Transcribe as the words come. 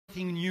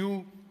Nothing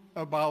new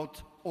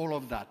about all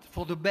of that.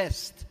 For the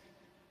best,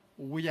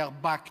 we are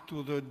back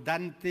to the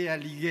Dante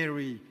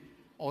Alighieri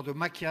or the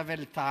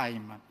Machiavelli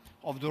time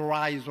of the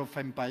rise of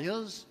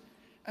empires,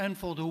 and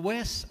for the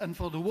West and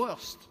for the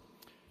worst,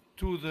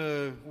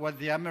 to what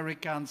the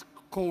Americans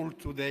call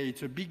today,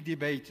 it's a big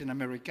debate in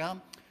America,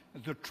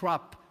 the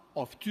trap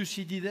of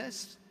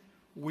Thucydides,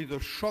 with a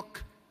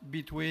shock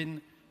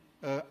between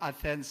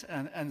Athens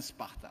and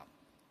Sparta.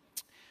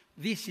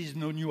 This is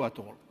no new at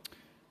all.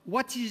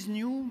 What is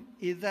new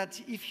is that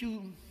if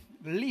you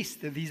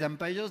list these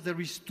empires, there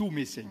is two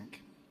missing.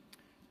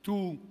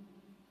 Two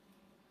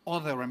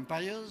other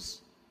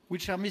empires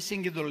which are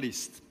missing in the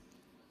list.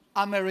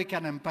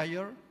 American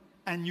Empire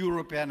and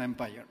European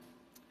Empire.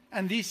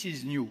 And this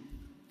is new.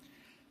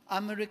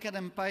 American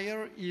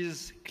Empire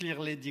is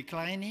clearly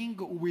declining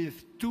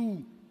with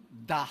two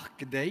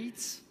dark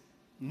dates.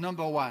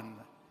 Number one,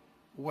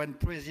 when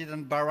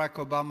President Barack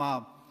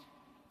Obama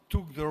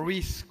took the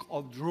risk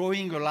of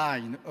drawing a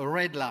line, a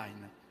red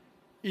line,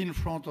 in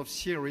front of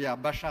Syria,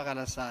 Bashar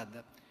al-Assad,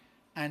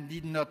 and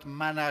did not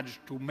manage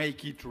to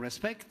make it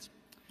respect.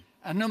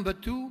 And number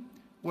two,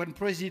 when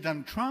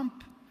President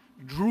Trump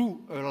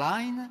drew a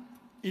line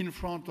in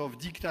front of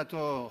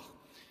dictator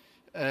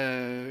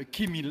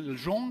Kim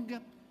Il-jong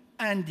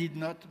and did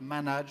not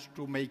manage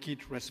to make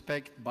it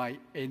respect by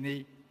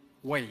any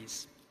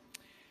ways.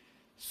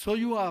 So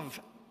you have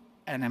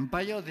an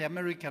empire, the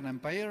American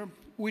Empire,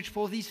 which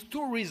for these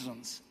two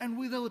reasons, and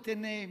without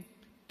any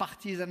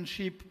partisan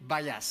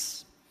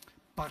bias,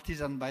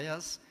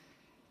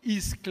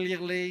 is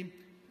clearly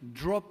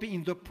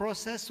in the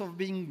process of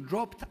being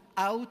dropped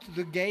out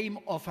the game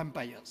of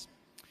empires.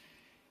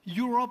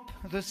 Europe,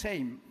 the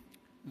same.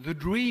 The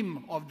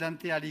dream of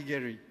Dante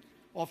Alighieri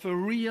of a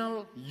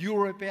real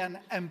European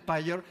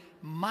empire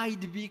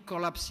might be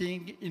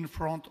collapsing in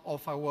front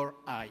of our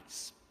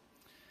eyes.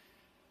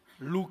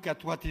 Look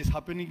at what is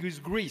happening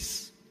with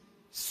Greece,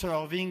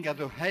 serving at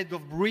the head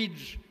of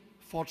bridge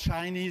for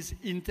Chinese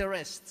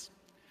interests.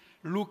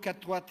 Look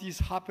at what is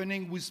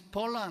happening with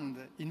Poland,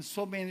 in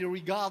so many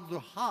regards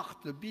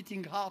the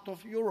beating heart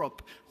of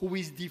Europe, who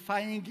is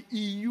defying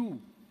EU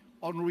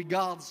on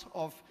regards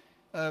of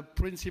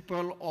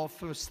principle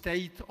of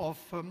state of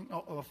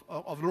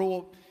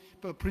law,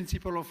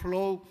 principle of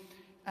law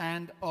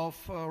and of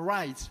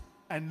rights.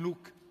 And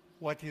look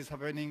what is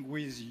happening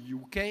with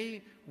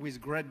UK,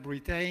 with Great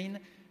Britain,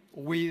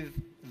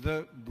 with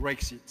the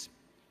Brexit.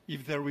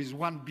 If there is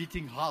one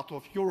beating heart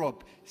of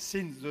Europe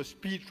since the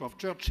speech of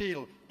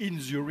Churchill in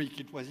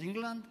Zurich, it was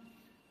England,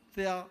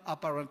 they are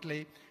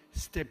apparently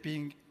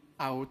stepping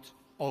out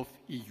of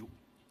EU.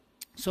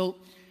 So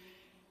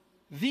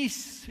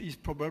this is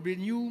probably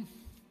new,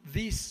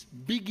 this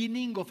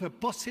beginning of a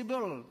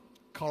possible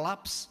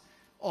collapse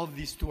of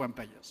these two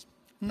empires.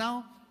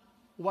 Now,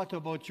 what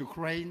about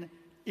Ukraine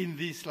in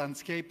this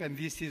landscape? And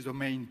this is the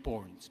main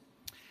point.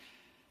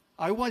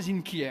 I was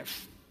in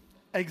Kiev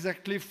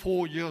exactly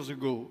 4 years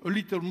ago, a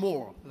little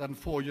more than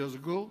 4 years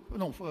ago,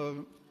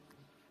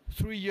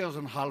 3 years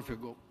and a half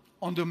ago,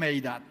 on the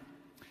Maidan,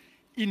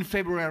 in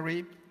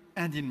February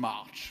and in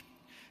March,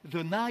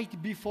 the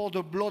night before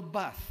the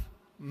bloodbath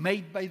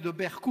made by the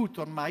Berkut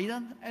on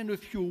Maidan, and a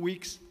few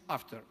weeks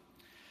after.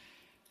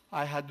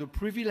 I had the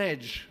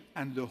privilege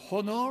and the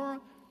honor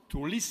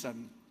to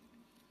listen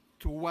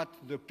to what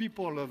the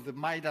people of the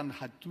Maidan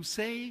had to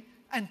say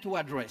and to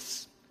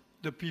address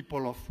the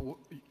people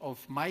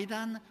of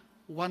Maidan,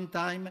 one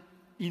time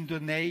in the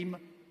name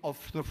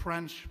of the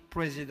French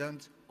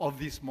president of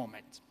this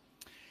moment.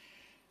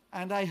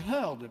 And I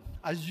heard,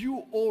 as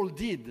you all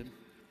did,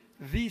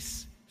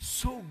 this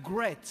so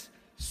great,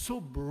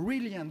 so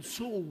brilliant,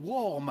 so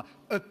warm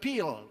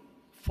appeal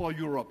for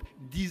Europe,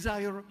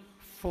 desire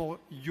for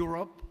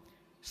Europe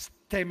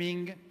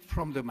stemming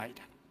from the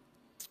Maidan.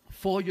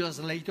 4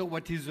 years later,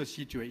 what is the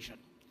situation?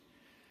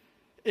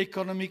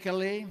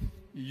 Economically,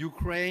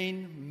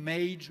 Ukraine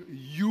made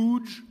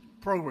huge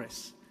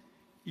progress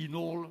in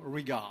all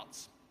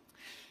regards.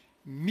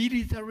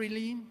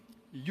 Militarily,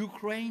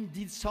 Ukraine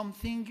did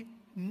something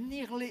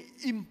nearly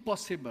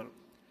impossible.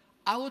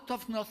 Out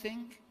of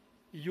nothing,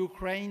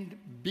 Ukraine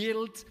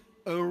built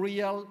a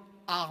real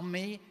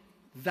army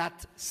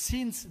that,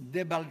 since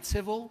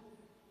Debaltsevo,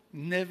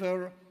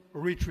 never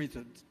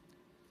retreated.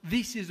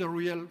 This is a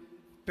real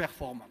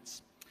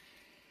performance.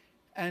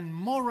 And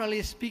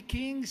morally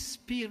speaking,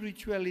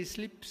 spiritually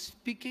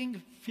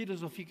speaking,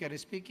 philosophically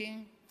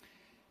speaking,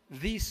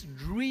 this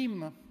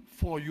dream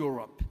for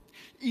Europe,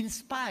 in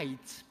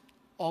spite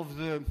of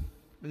the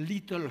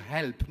little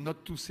help,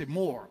 not to say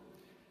more,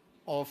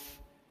 of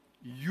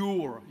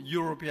your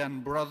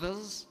European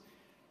brothers,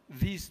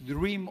 this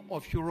dream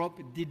of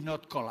Europe did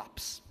not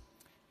collapse.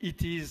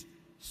 It is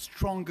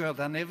stronger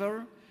than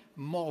ever,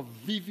 more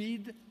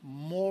vivid,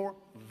 more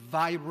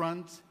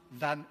vibrant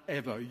than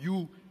ever.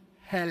 You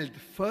held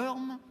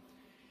firm,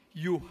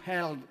 you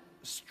held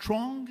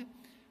strong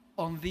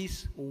on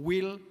this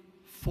will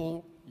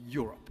for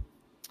Europe.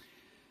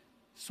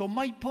 So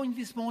my point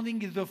this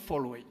morning is the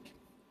following.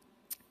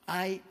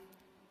 I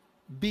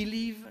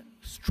believe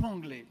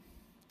strongly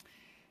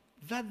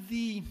that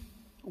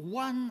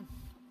one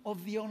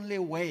of the only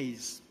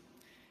ways,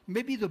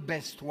 maybe the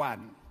best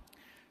one,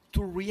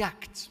 to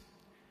react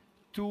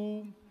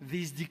to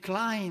this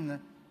decline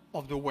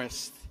of the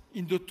West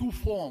in the two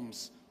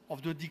forms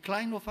of the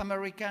decline of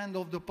America and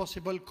of the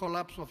possible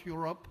collapse of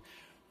Europe,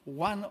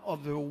 one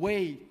of the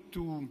ways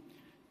to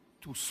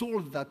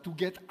solve that, to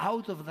get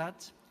out of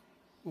that,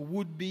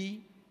 would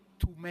be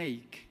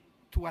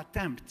to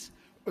attempt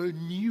a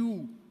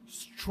new,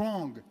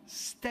 strong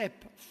step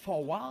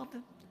forward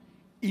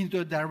in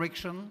the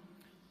direction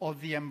of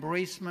the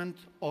embracement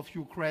of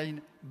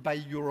Ukraine by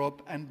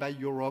Europe and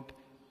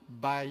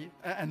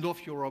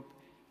of Europe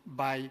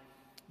by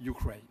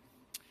Ukraine.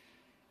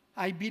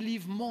 I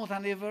believe more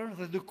than ever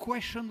that the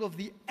question of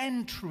the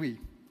entry,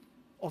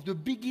 of the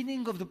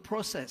beginning of the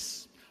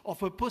process,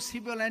 of a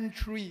possible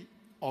entry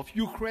of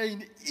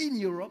Ukraine in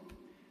Europe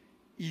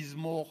is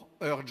more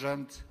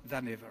urgent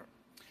than ever.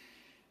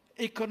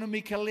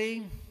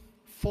 Economically,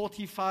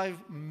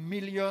 45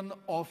 million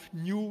of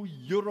new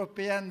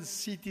European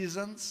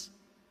citizens,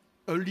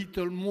 a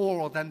little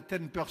more than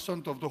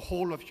 10% of the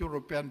whole of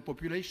European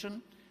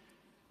population,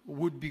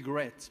 would be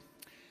great.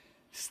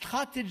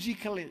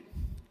 Strategically,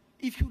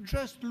 if you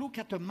just look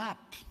at a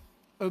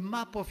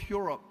map of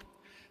Europe,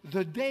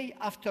 the day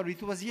after,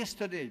 it was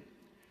yesterday,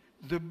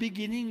 the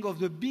beginning of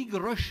the big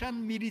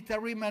Russian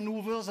military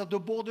maneuvers at the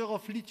border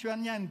of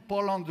Lithuania and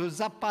Poland, the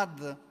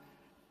Zapad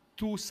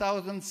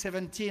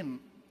 2017.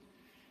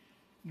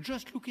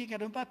 Just looking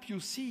at a map, you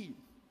see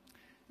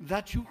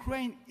that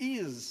Ukraine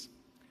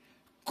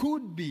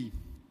could be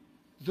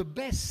the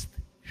best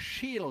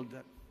shield,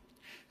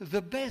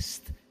 the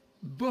best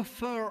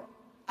buffer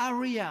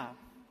area,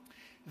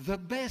 the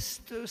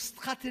best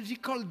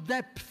strategical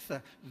depth,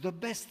 the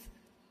best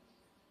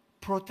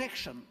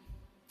protection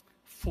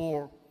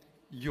for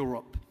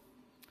Europe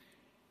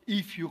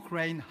if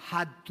Ukraine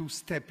had to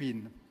step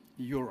in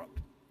Europe.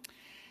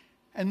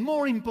 And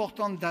more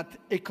important than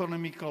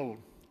economical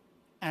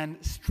and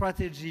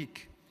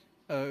strategic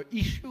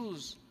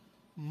issues,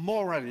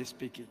 morally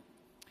speaking,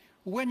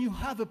 when you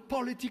have a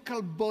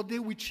political body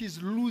which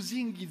is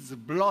losing its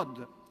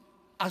blood,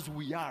 as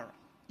we are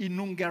in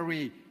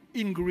Hungary,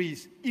 in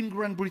Greece, in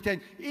Great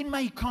Britain, in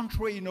my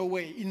country in a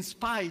way, in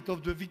spite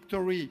of the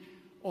victory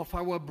of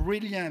our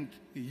brilliant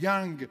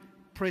young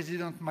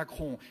President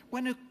Macron,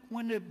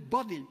 when a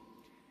body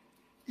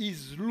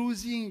is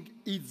losing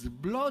its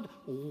blood,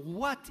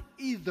 what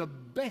is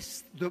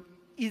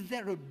is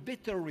there a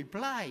better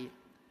reply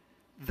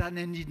than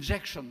an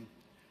injection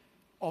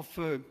of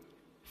a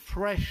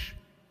fresh,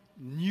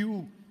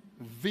 new,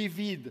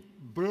 vivid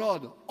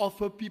blood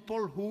of a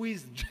people who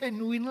is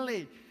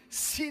genuinely,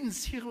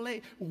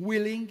 sincerely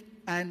willing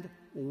and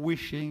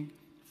wishing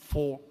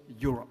for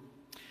Europe?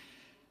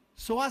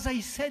 So as I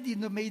said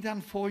in the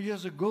Maidan 4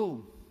 years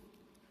ago,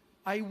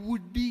 I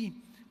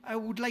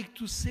would like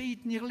to say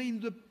it nearly in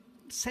the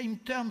same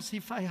terms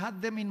if I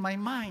had them in my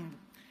mind.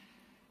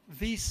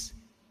 This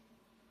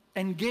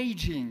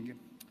engaging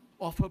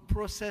of a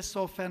process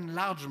of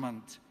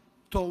enlargement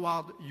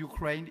toward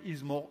Ukraine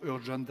is more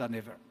urgent than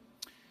ever.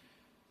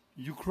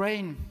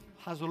 Ukraine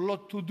has a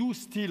lot to do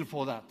still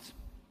for that.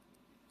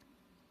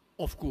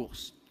 Of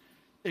course,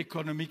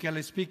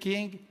 economically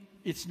speaking,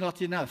 it's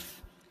not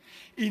enough.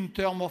 In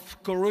terms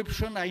of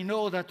corruption, I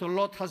know that a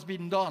lot has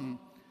been done,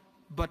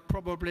 but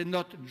probably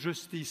not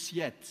justice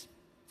yet.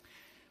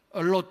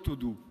 A lot to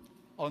do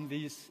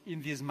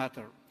in this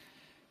matter.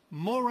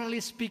 Morally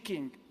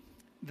speaking,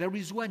 there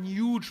is one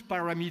huge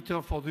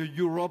parameter for the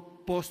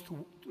Europe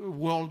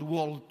post-World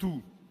War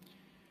II,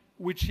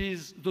 which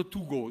is the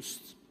two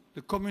ghosts,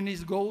 the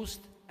communist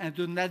ghost and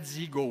the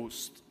Nazi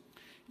ghost.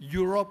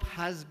 Europe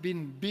has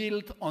been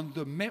built on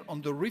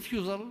the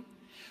refusal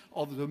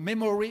of the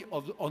memory,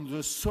 on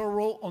the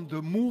sorrow, on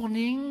the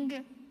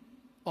mourning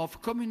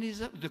of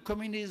communism, the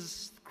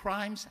communist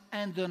crimes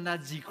and the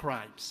Nazi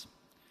crimes.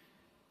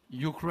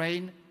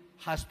 Ukraine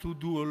has to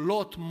do a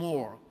lot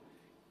more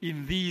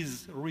in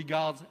these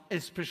regards,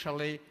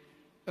 especially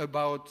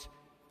about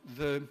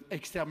the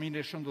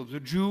extermination of the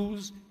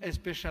Jews,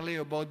 especially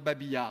about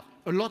Babi Yar.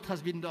 A lot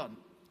has been done.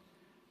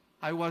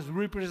 I was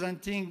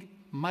representing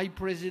my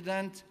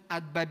president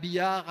at Babi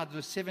Yar at the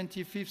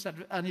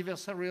 75th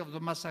anniversary of the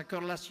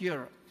massacre last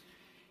year.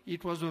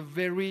 It was a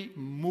very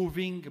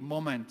moving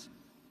moment,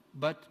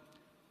 but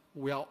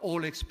we are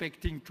all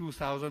expecting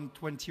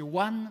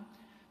 2021,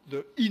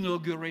 the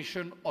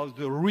inauguration of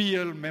the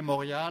real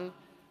memorial,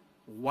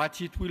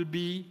 what it will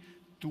be,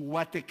 to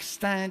what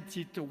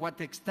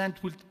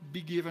extent will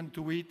be given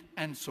to it,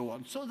 and so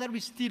on. So there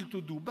is still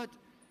to do, but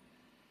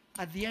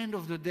at the end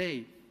of the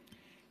day,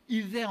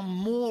 is there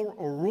more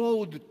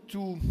road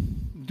to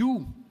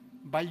do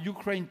by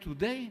Ukraine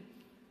today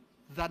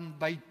than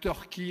by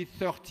Turkey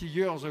 30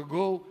 years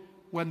ago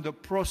when the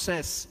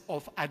process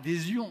of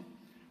adhesion,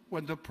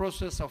 when the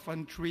process of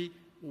entry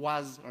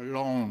was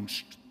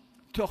launched?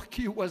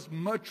 Turkey was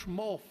much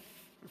more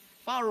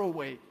far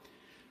away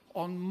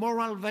on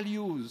moral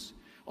values,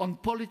 on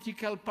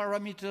political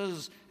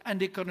parameters,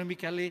 and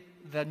economically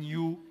than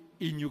you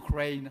in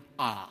Ukraine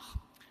are.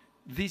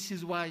 this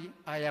is why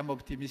I am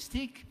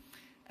optimistic,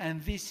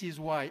 and this is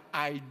why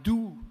I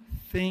do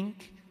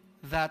think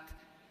that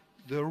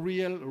the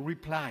real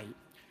reply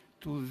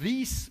to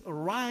this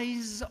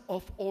rise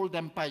of old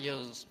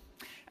empires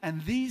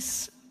and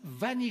this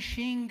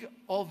vanishing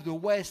of the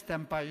West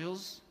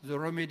empires, the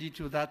remedy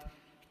to that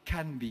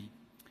can be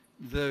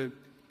the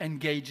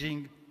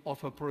engaging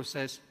of a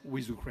process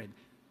with Ukraine.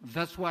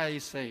 That's why I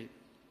say,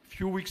 a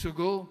few weeks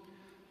ago,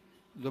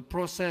 the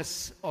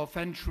process of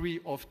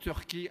entry of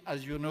Turkey,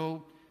 as you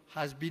know,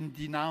 has been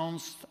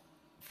denounced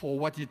for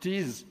what it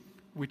is,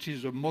 which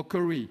is a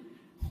mockery,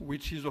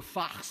 which is a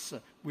farce,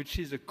 which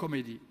is a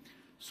comedy.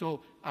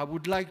 So I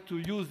would like to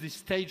use this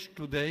stage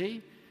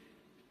today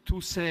to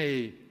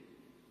say,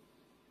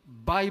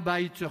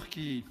 bye-bye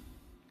Turkey,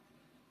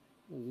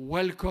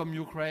 welcome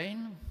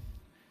Ukraine,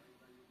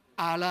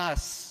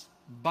 alas,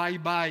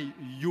 bye-bye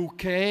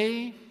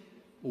UK,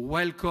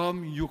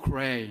 welcome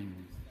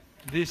Ukraine.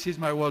 This is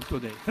my word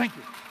today. Thank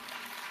you.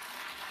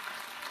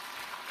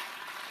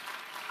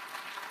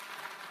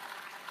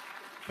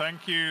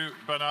 Thank you,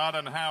 Bernard,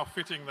 and how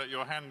fitting that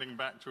you're handing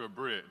back to a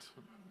Brit.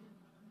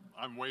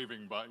 I'm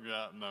waving, but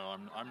yeah, no,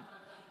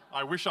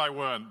 I wish I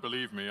weren't,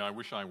 believe me, I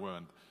wish I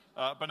weren't.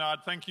 Bernard,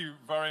 thank you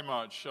very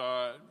much.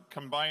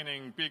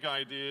 Combining big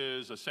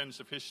ideas, a sense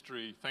of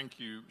history, thank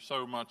you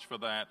so much for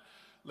that.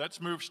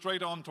 Let's move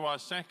straight on to our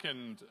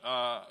second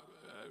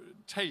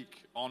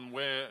take on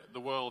where the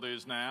world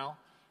is now.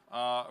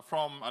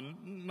 From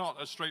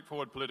not a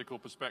straightforward political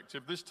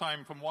perspective, this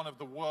time from one of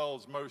the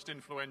world's most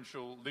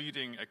influential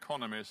leading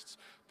economists.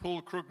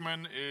 Paul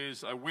Krugman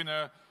is a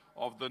winner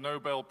of the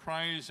Nobel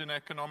Prize in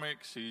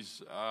Economics.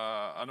 He's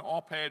an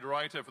op-ed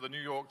writer for the New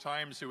York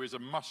Times who is a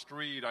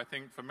must-read, I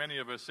think, for many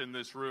of us in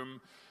this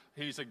room.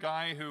 He's a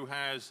guy who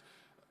has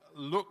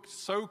looked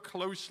so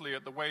closely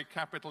at the way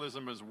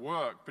capitalism has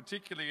worked,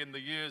 particularly in the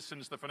years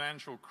since the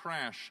financial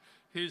crash.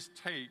 His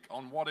take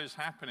on what is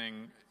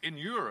happening in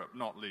Europe,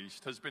 not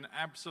least, has been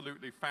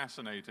absolutely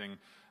fascinating,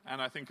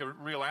 and I think a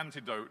real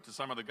antidote to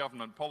some of the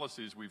government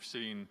policies we've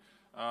seen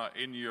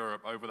in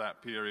Europe over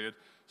that period.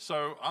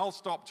 So I'll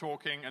stop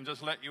talking and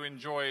just let you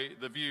enjoy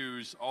the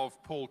views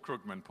of Paul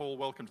Krugman. Paul,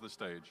 welcome to the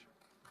stage.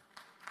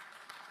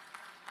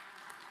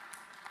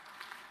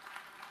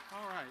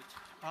 All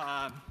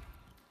right.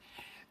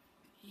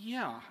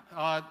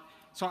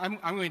 So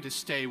I'm going to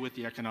stay with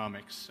the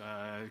economics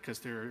because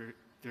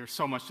there's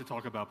so much to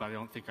talk about, but I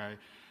don't think I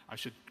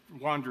should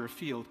wander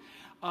afield.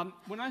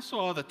 When I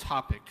saw the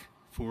topic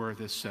for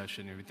this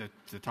session,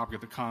 the topic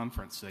of the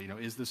conference,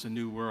 is this a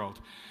new world?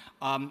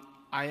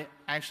 I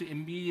actually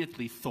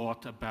immediately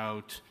thought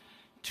about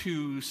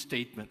two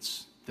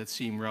statements that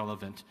seem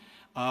relevant.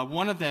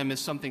 One of them is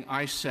something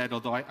I said,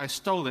 although I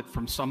stole it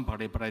from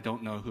somebody, but I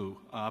don't know who.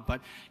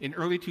 But in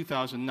early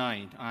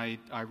 2009,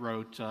 I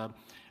wrote,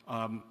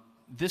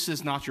 this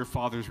is not your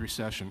father's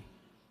recession,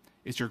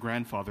 it's your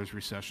grandfather's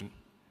recession.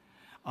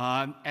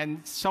 And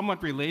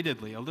somewhat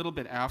relatedly, a little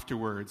bit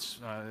afterwards,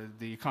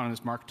 the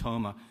economist Mark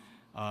Thoma,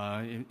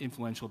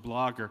 influential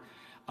blogger,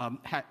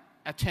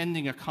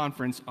 attending a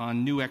conference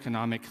on new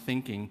economic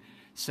thinking,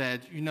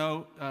 said,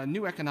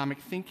 new economic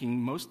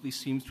thinking mostly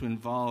seems to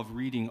involve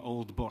reading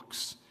old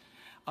books.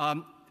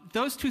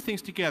 Those two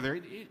things together,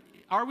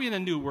 are we in a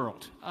new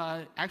world?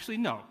 Actually,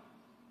 no.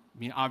 I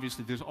mean,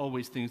 obviously, there's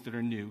always things that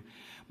are new.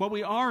 What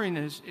we are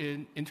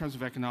in terms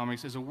of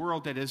economics is a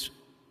world that is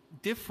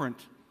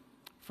different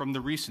from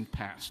the recent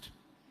past.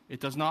 It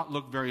does not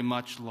look very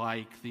much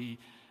like the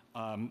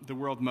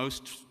world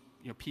most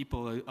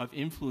people of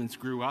influence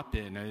grew up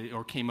in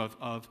or came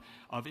of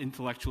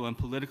intellectual and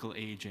political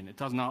age in. It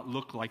does not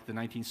look like the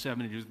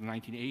 1970s or the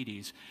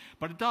 1980s,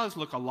 but it does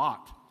look a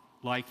lot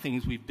like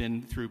things we've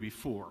been through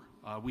before.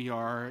 We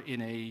are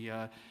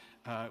in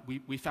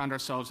we found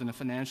ourselves in a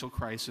financial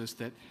crisis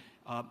that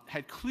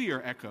had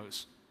clear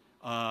echoes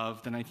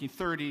of the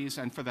 1930s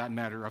and, for that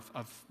matter,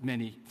 of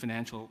many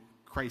financial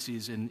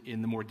crises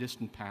in the more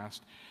distant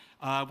past.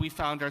 We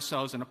found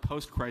ourselves in a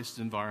post-crisis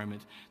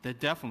environment that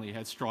definitely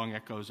had strong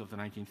echoes of the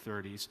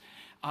 1930s.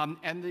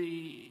 And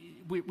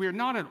we're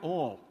not at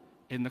all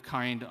in the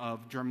kind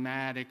of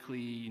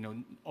dramatically,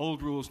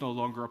 old rules no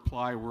longer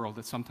apply world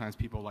that sometimes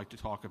people like to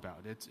talk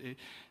about.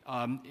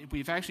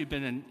 We've actually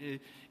been,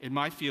 in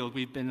my field,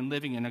 we've been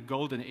living in a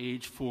golden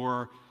age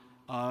for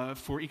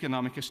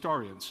economic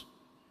historians.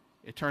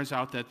 It turns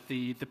out that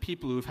the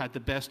people who have had the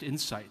best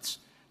insights,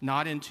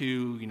 not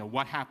into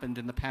what happened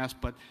in the past,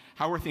 but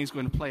how are things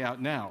going to play out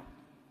now?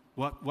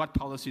 What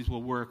policies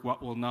will work,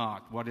 what will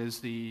not?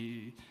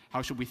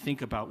 How should we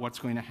think about what's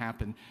going to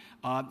happen?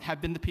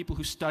 Have been the people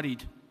who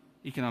studied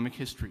economic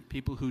history,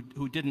 people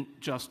who didn't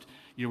just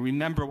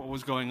remember what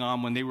was going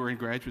on when they were in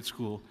graduate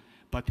school,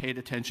 but paid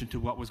attention to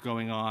what was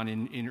going on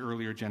in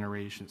earlier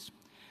generations.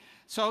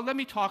 So let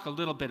me talk a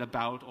little bit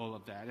about all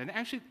of that. And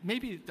actually,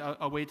 maybe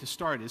a way to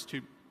start is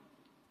to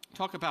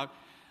talk about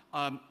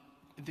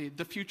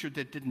the future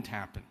that didn't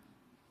happen.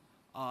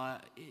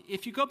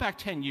 If you go back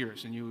 10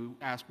 years and you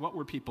ask what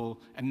were people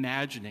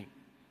imagining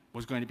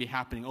was going to be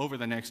happening over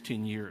the next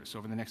 10 years,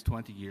 over the next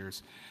 20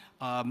 years.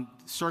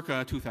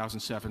 Circa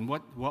 2007,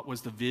 what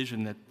was the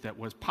vision that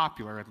was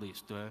popular, at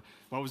least?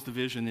 What was the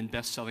vision in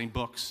best-selling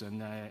books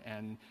and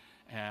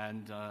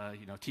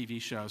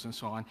TV shows and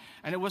so on?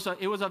 And it was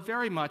a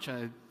very much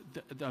a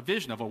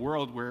vision of a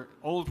world where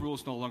old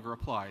rules no longer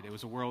applied. It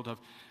was a world of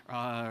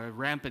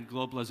rampant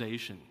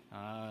globalization.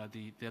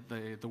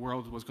 The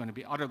world was going to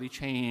be utterly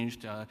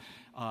changed.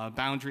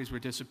 Boundaries were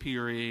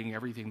disappearing.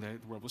 Everything, the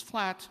world was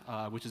flat,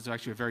 which is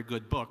actually a very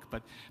good book.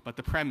 But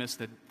the premise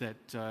that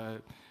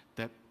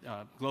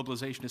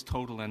globalization is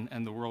total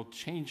and the world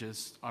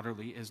changes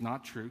utterly is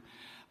not true.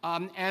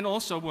 And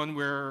also one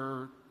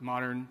where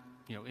modern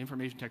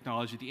information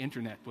technology, the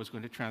internet, was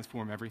going to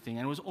transform everything,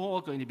 and it was all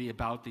going to be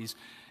about these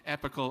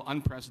epical,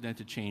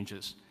 unprecedented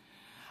changes.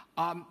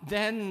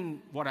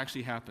 Then what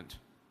actually happened?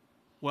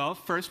 Well,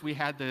 first we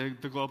had the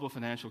global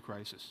financial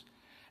crisis.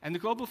 And the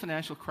global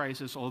financial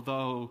crisis,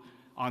 although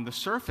on the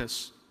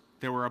surface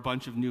there were a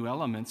bunch of new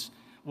elements,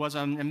 was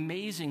an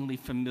amazingly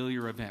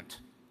familiar event.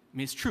 I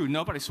mean, it's true,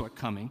 nobody saw it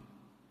coming,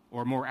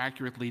 or more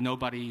accurately,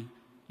 nobody,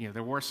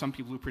 there were some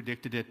people who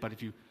predicted it, but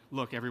if you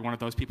look, every one of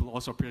those people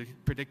also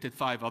predicted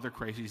 5 other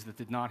crises that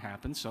did not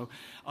happen. So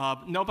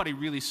nobody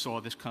really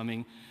saw this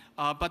coming.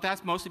 But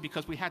that's mostly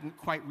because we hadn't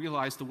quite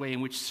realized the way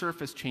in which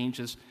surface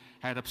changes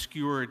had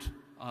obscured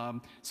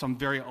some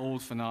very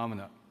old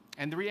phenomena.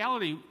 And the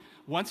reality,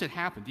 once it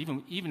happened,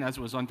 even as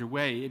it was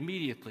underway,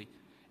 immediately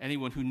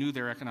anyone who knew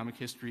their economic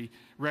history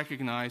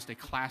recognized a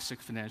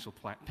classic financial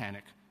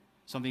panic,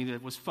 something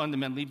that was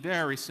fundamentally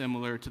very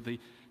similar to the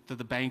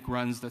bank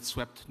runs that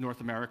swept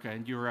North America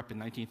and Europe in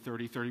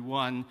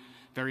 1930-31,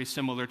 very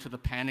similar to the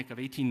panic of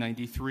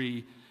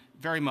 1893.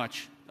 Very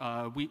much,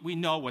 we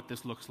know what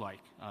this looks like.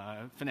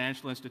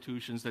 Financial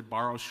institutions that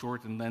borrow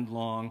short and lend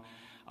long,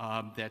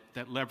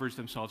 that leverage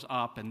themselves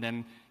up and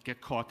then get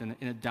caught in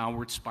a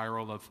downward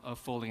spiral of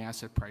falling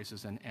asset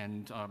prices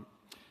and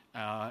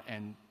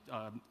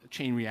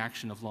chain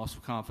reaction of loss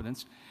of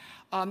confidence.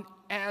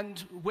 And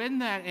when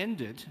that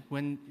ended,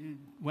 when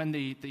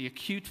the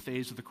acute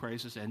phase of the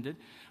crisis ended,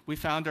 we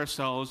found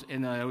ourselves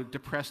in a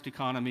depressed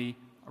economy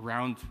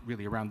around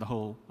the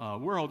whole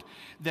world,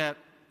 that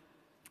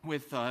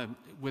with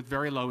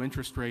very low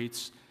interest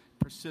rates,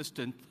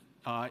 persistent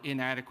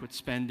inadequate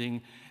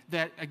spending,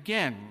 that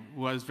again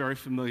was very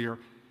familiar,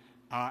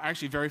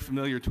 actually very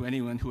familiar to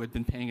anyone who had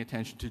been paying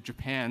attention to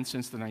Japan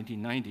since the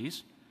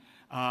 1990s,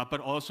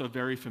 but also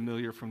very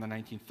familiar from the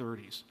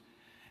 1930s.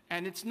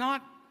 And it's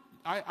not,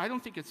 I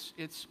don't think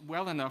it's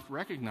well enough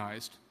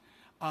recognized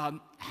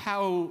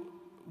how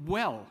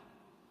well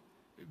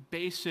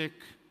basic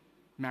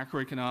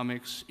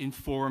macroeconomics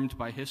informed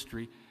by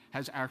history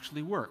has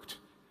actually worked.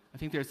 I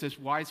think there's this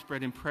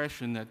widespread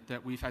impression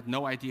that we've had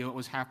no idea what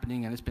was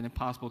happening and it's been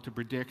impossible to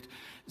predict.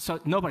 So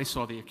nobody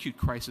saw the acute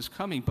crisis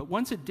coming, but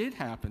once it did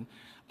happen,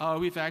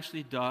 we've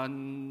actually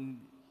done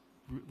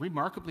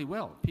remarkably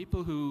well.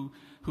 People who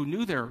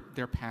knew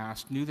their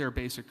past, knew their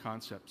basic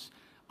concepts,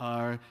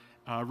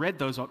 reread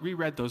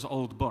those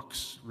old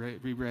books,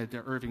 reread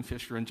Irving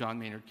Fisher and John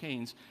Maynard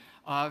Keynes,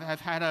 have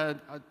had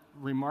a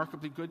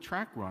remarkably good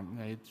track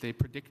run. They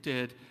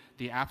predicted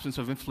the absence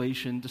of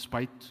inflation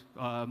despite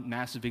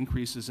massive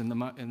increases in the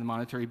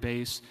monetary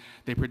base.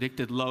 They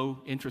predicted low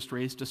interest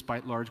rates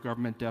despite large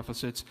government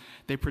deficits.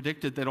 They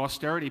predicted that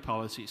austerity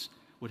policies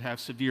would have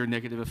severe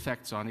negative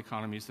effects on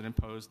economies that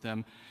imposed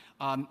them.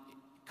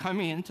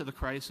 Coming into the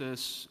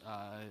crisis,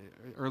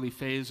 early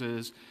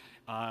phases,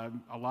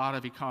 a lot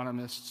of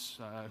economists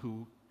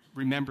who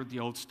remembered the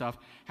old stuff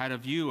had a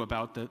view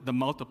about the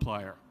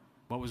multiplier,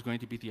 what was going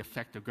to be the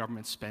effect of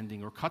government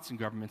spending or cuts in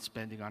government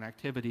spending on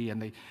activity,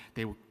 and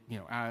they were,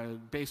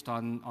 based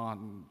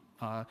on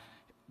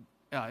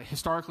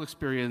historical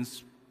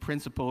experience,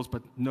 principles,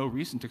 but no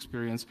recent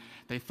experience,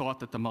 they thought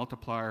that the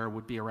multiplier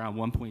would be around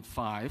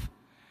 1.5.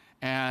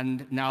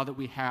 And now that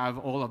we have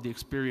all of the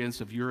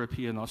experience of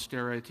European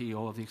austerity,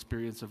 all of the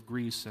experience of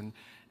Greece and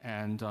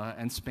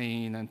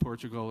Spain and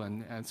Portugal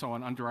and so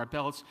on under our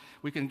belts,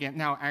 we can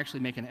now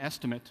actually make an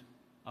estimate,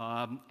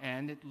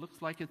 and it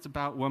looks like it's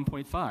about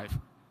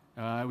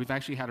 1.5. We've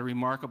actually had a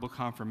remarkable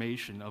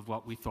confirmation of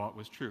what we thought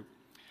was true.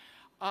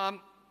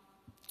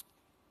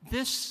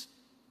 This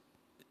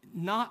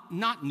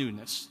not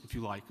newness, if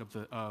you like,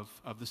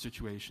 of the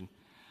situation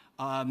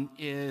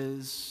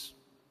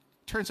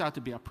turns out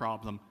to be a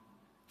problem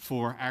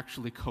for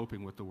actually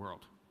coping with the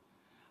world.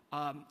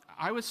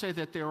 I would say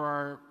that there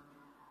are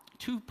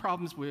two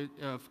problems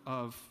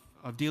of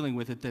dealing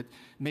with it that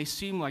may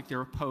seem like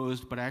they're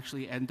opposed, but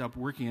actually end up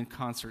working in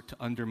concert to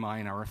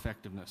undermine our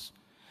effectiveness.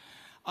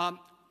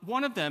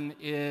 One of them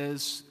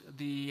is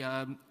the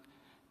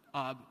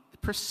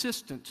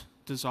persistent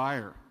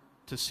desire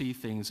to see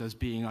things as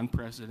being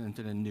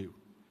unprecedented and new,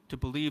 to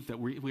believe that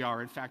we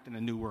are in fact in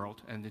a new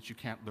world and that you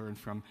can't learn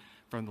from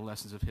the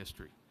lessons of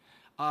history.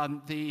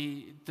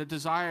 The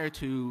desire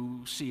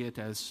to see it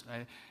as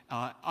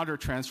utter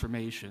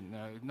transformation,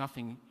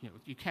 nothing,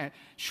 you can't,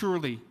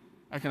 surely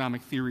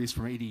economic theories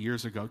from 80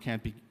 years ago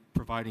can't be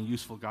providing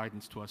useful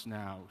guidance to us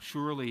now.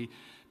 Surely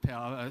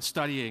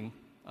studying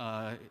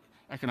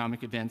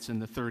economic events in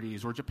the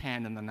 30s or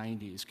Japan in the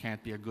 90s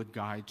can't be a good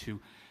guide to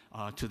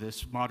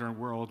this modern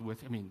world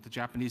with, I mean, the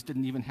Japanese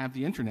didn't even have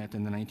the internet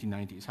in the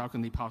 1990s. How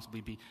can they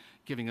possibly be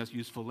giving us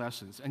useful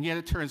lessons? And yet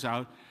it turns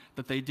out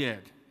that they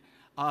did.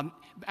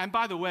 And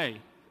by the way,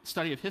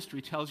 study of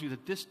history tells you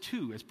that this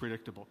too is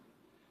predictable.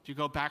 If you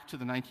go back to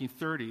the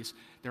 1930s,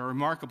 there are a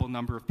remarkable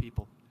number of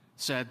people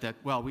said that,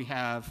 well, we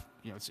have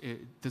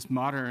this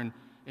modern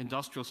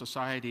industrial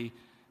society,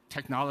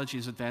 technology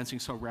is advancing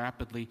so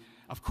rapidly.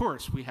 Of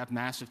course, we have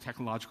massive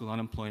technological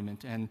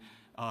unemployment, and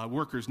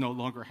workers no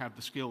longer have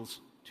the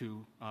skills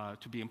to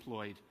be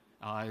employed.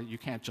 You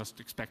can't just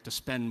expect to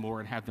spend more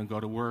and have them go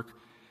to work.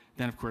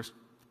 Then, of course,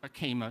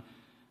 came a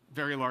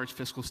very large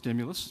fiscal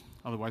stimulus,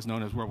 otherwise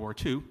known as World War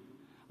II,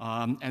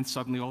 and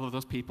suddenly all of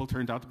those people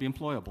turned out to be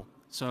employable.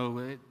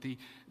 So the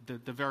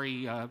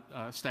very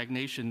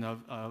stagnation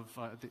of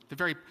the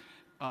very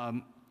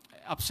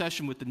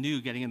obsession with the new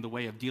getting in the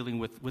way of dealing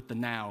with the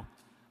now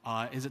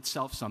is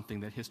itself something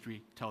that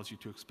history tells you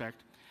to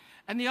expect.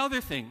 And the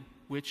other thing,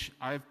 which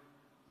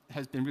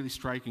has been really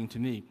striking to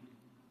me,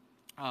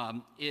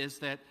 is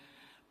that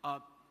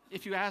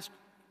if you ask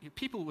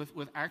people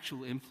with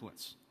actual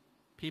influence,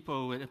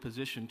 people in a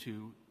position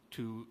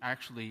to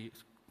actually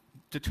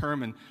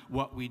determine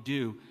what we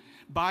do,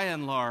 by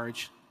and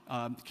large,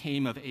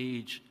 came of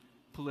age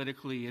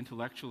politically,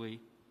 intellectually,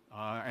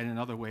 and in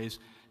other ways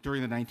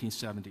during the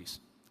 1970s.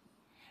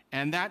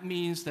 And that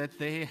means that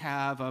they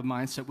have a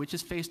mindset which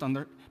is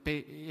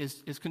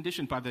is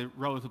conditioned by the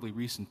relatively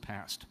recent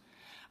past.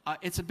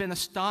 It's been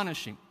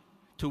astonishing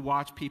to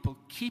watch people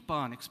keep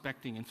on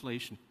expecting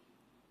inflation,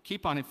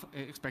 keep on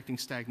expecting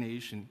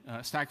stagnation,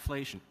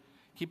 stagflation,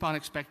 keep on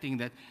expecting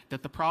that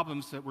the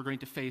problems that we're going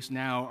to face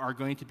now are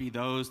going to be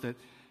those that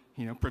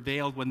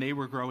prevailed when they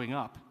were growing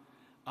up,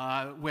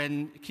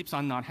 when it keeps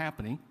on not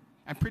happening,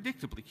 and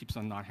predictably keeps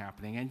on not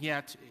happening. And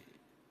yet,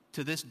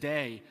 to this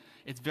day,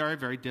 it's very,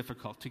 very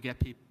difficult to get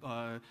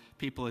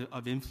people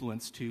of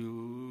influence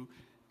to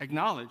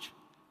acknowledge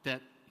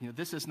that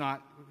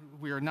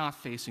we are not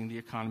facing the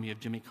economy of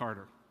Jimmy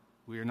Carter.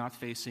 We are not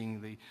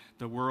facing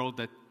the world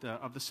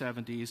of the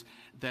 70s.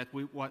 That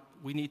what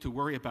we need to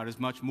worry about is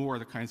much more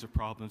the kinds of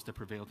problems that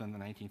prevailed in the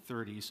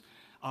 1930s,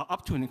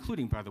 up to and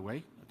including, by the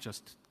way,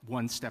 just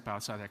one step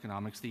outside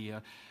economics, the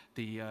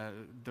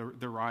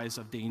rise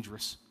of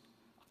dangerous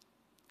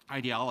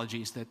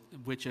ideologies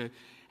which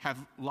have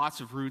lots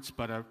of roots,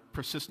 but a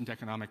persistent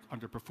economic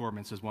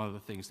underperformance is one of the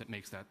things that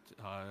makes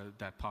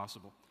that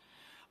possible.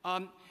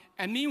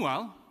 And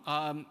meanwhile,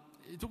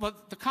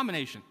 the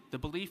combination, the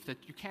belief that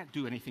you can't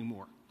do anything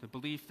more, the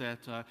belief that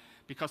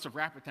because of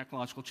rapid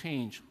technological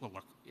change, well,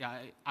 look,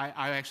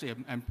 I actually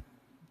am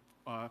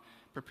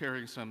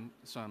preparing some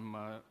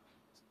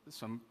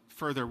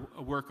further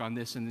work on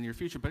this in the near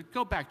future, but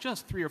go back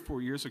just 3 or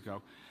 4 years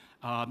ago,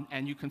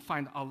 and you can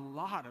find a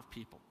lot of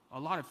people, a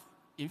lot of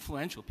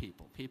influential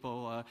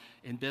people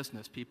in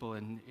business, people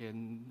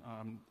in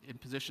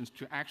positions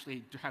to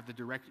actually have the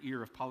direct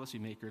ear of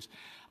policymakers,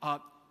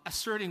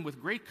 asserting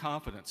with great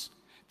confidence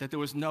that there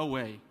was no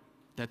way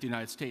that the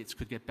United States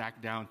could get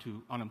back down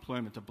to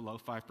unemployment of below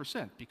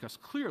 5%, because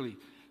clearly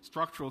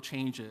structural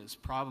changes,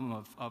 problem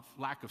of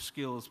lack of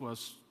skills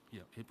was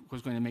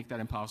going to make that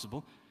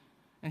impossible.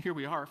 And here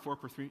we are,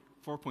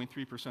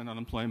 4.3%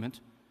 unemployment,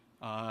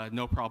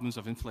 no problems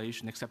of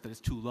inflation except that it's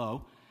too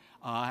low.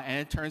 And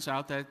it turns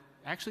out that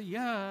actually,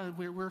 yeah,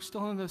 we're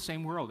still in the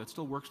same world. It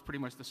still works pretty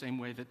much the same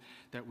way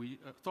that we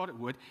thought it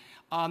would.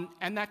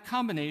 And that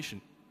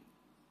combination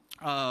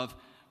of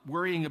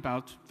worrying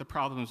about the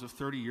problems of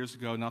 30 years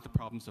ago, not the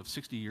problems of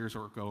 60 years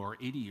ago or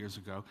 80 years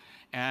ago,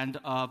 and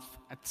of,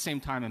 at the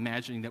same time,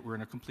 imagining that we're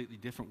in a completely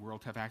different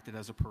world, have acted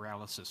as a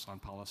paralysis on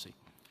policy.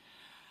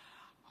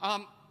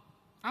 I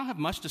don't have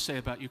much to say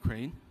about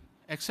Ukraine,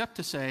 except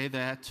to say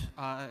that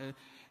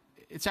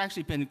it's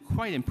actually been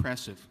quite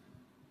impressive,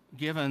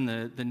 given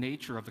the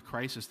nature of the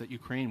crisis that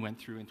Ukraine went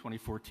through in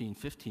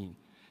 2014-15,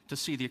 to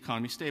see the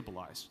economy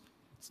stabilize.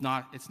 It's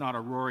not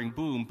a roaring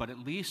boom, but at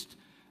least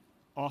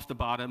off the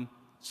bottom,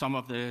 some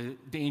of the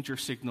danger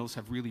signals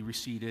have really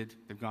receded.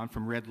 They've gone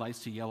from red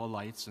lights to yellow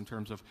lights in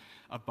terms of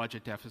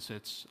budget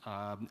deficits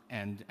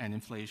and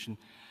inflation.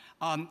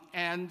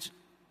 And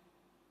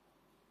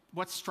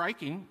what's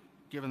striking,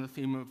 given the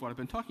theme of what I've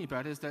been talking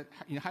about, is that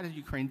how did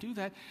Ukraine do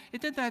that?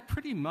 It did that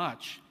pretty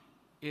much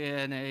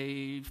in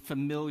a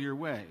familiar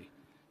way.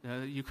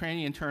 The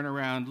Ukrainian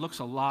turnaround looks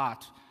a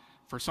lot,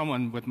 for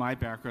someone with my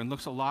background,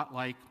 looks a lot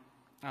like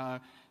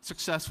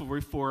successful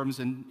reforms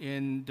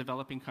in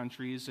developing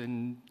countries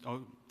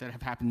that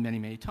have happened many,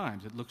 many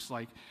times. It looks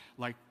like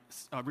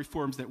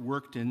reforms that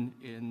worked in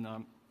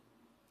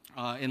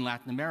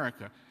Latin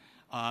America,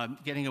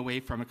 getting away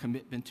from a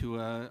commitment to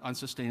an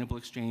unsustainable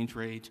exchange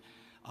rate,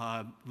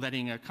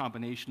 letting a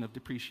combination of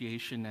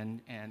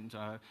depreciation and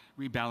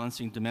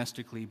rebalancing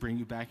domestically bring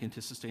you back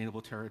into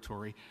sustainable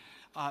territory.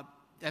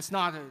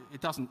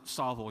 It doesn't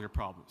solve all your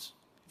problems.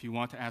 If you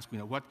want to ask,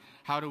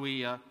 how do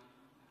we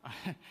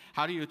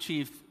how do you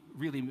achieve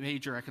really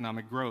major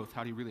economic growth?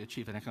 How do you really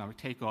achieve an economic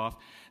takeoff?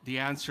 The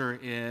answer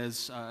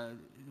is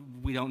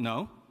we don't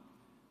know,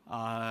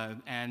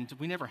 and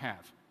we never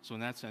have. So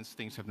in that sense,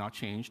 things have not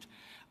changed.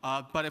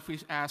 But if we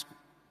ask,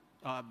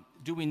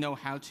 do we know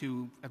how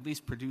to at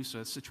least produce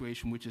a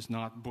situation which is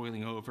not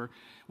boiling over?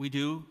 We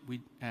do,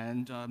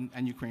 and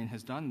Ukraine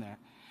has done that.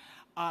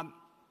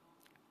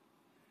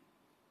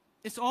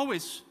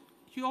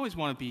 You always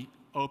want to be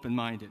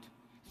open-minded.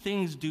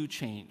 Things do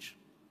change.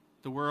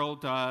 The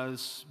world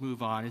does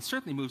move on. It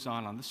certainly moves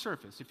on the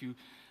surface. If you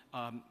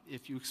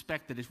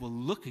expect that it will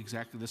look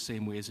exactly the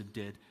same way as it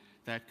did,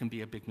 that can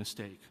be a big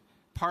mistake.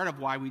 Part of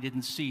why we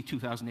didn't see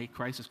 2008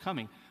 crisis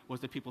coming was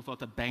that people thought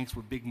that banks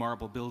were big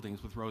marble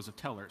buildings with rows of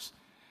tellers.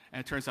 And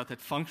it turns out that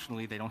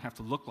functionally they don't have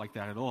to look like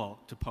that at all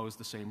to pose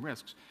the same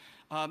risks.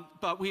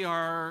 But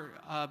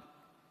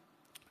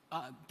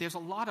there's a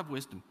lot of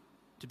wisdom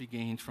to be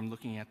gained from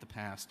looking at the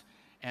past.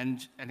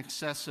 And an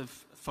excessive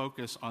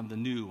focus on the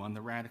new, on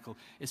the radical,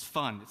 is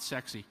fun, it's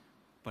sexy,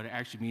 but it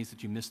actually means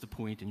that you miss the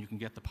point and you can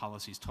get the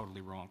policies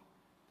totally wrong.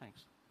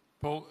 Thanks.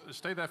 Paul,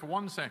 stay there for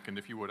 1 second,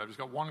 if you would. I've just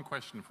got one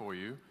question for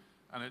you,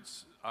 and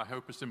it's, I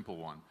hope, a simple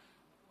one.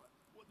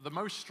 The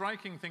most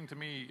striking thing to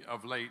me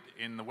of late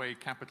in the way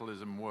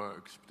capitalism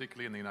works,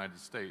 particularly in the United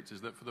States,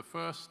 is that for the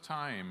first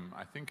time,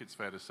 I think it's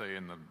fair to say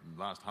in the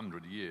last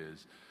 100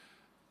 years,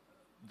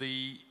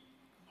 the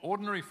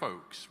ordinary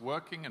folks,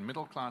 working and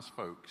middle-class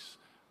folks,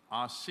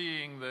 are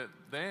seeing that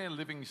their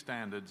living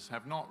standards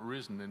have not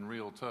risen in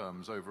real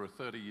terms over a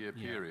 30-year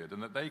period,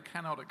 and that they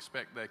cannot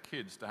expect their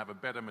kids to have a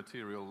better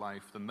material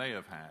life than they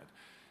have had.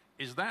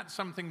 Is that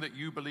something that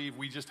you believe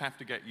we just have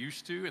to get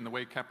used to in the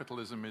way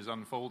capitalism is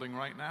unfolding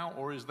right now,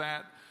 or is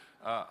that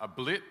a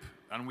blip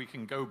and we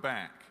can go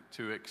back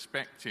to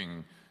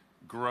expecting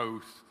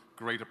growth,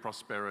 greater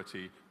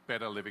prosperity,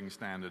 better living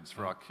standards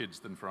for our kids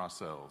than for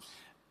ourselves?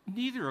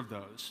 Neither of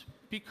those,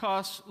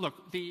 because,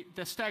 look, the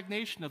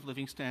stagnation of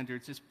living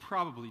standards is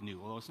probably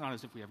new, although it's not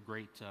as if we have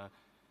great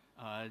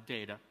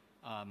data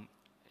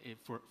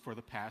for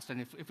the past.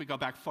 And if we go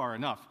back far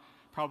enough,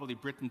 probably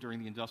Britain during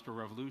the Industrial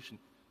Revolution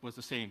was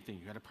the same thing.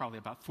 You had probably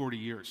about 40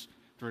 years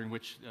during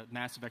which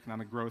massive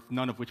economic growth,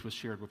 none of which was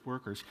shared with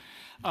workers.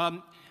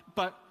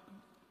 But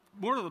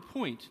more to the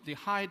point, the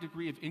high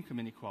degree of income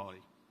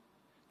inequality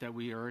that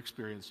we are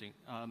experiencing,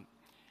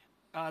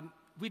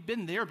 we've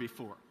been there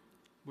before.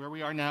 Where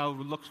we are now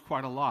looks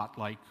quite a lot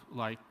like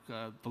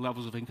the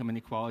levels of income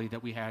inequality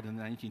that we had in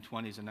the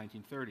 1920s and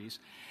 1930s.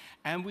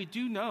 And we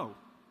do know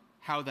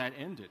how that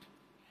ended.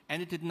 And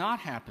it did not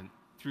happen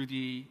through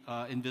the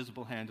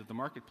invisible hand of the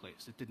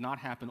marketplace. It did not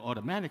happen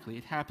automatically.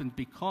 It happened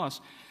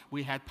because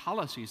we had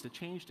policies that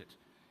changed it.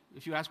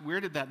 If you ask where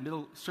did that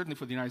certainly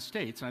for the United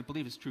States, and I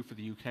believe it's true for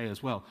the UK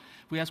as well,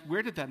 if we ask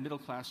where did that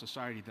middle-class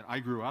society that I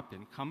grew up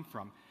in come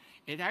from,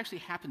 it actually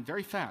happened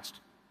very fast.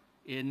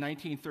 In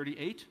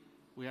 1938,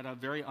 we had a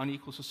very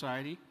unequal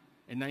society.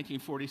 In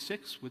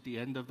 1946, with the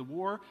end of the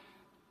war,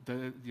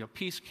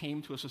 peace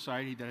came to a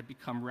society that had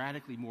become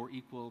radically more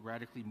equal,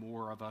 radically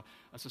more of a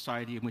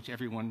society in which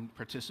everyone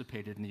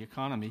participated in the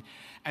economy.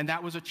 And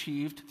that was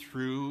achieved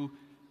through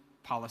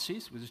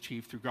policies. It was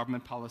achieved through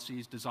government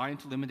policies designed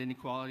to limit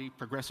inequality,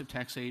 progressive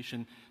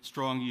taxation,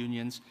 strong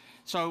unions.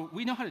 So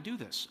we know how to do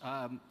this.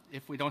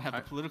 If we don't have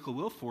the political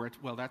will for it,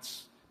 well,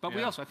 that's... But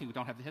we also, I think, we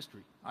don't have the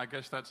history. I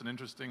guess that's an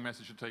interesting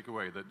message to take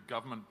away, that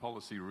government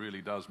policy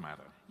really does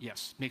matter.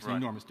 Yes, makes an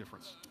enormous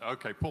difference.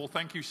 Okay, Paul,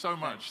 thank you so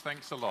much.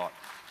 Thanks a lot.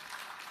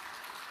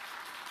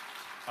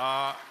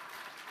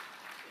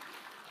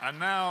 And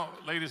now,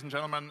 ladies and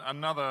gentlemen,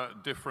 another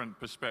different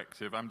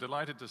perspective. I'm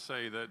delighted to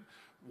say that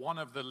one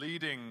of the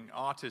leading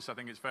artists, I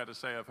think it's fair to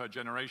say, of her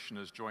generation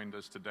has joined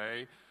us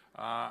today.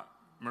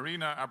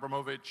 Marina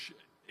Abramović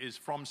is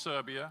from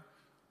Serbia,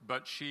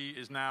 but she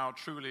is now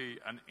truly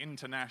an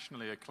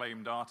internationally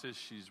acclaimed artist.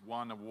 She's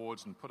won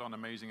awards and put on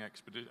amazing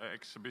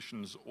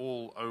exhibitions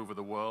all over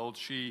the world.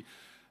 She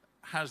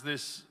has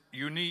this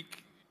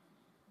unique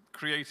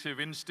creative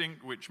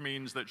instinct, which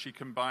means that she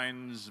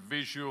combines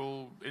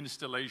visual,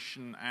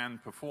 installation,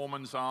 and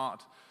performance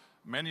art.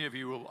 Many of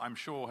you will, I'm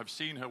sure, have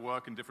seen her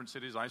work in different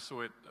cities. I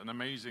saw it, an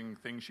amazing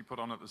thing she put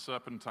on at the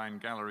Serpentine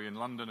Gallery in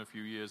London a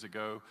few years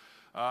ago.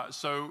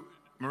 So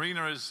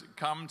Marina has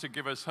come to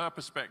give us her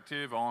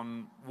perspective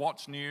on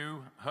what's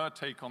new, her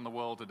take on the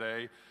world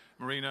today.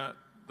 Marina,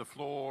 the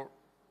floor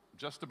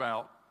just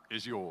about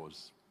is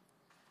yours.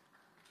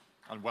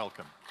 And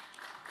welcome.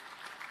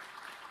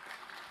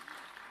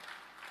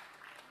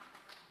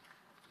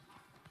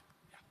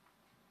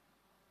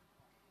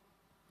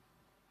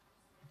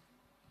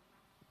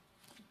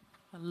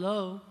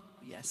 Hello?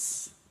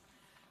 Yes.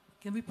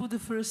 Can we put the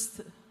first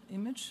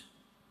image?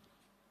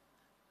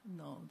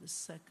 No, the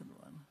second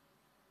one.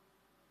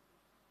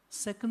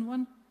 Second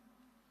one,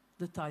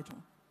 the title.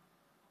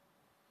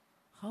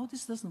 How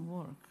this doesn't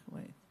work?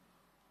 Wait.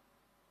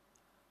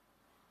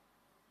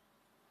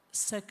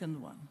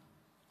 Second one.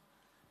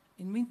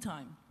 In the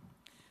meantime,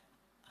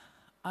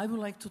 I would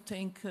like to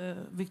thank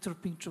Victor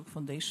Pinchuk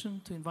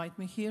Foundation to invite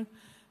me here.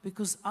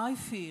 because I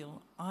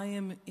feel I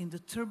am in the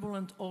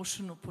turbulent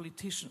ocean of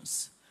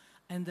politicians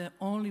and the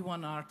only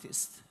one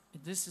artist.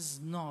 This is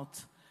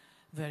not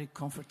very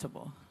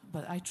comfortable,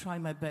 but I try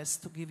my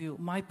best to give you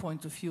my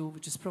point of view,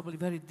 which is probably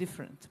very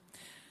different.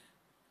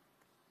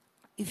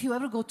 If you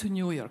ever go to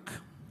New York,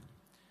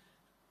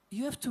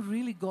 you have to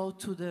really go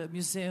to the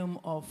Museum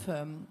of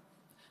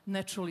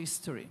Natural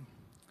History,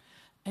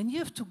 and you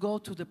have to go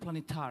to the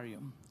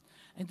planetarium.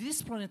 And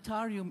this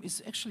planetarium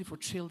is actually for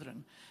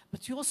children,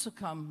 but you also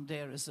come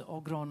there as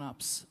all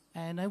grown-ups.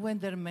 And I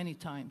went there many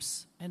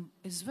times, and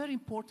it's a very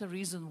important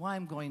reason why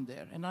I'm going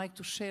there, and I like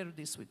to share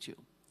this with you.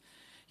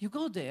 You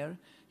go there,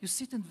 you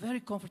sit in very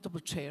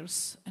comfortable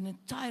chairs, an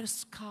entire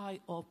sky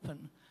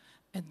open,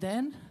 and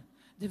then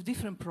they have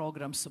different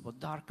programs about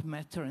dark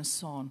matter and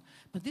so on.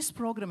 But this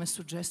program is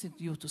suggesting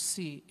to you to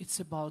see it's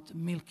about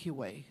Milky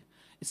Way.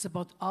 It's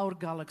about our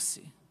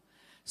galaxy.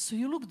 So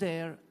you look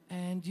there,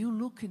 and you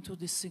look into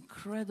these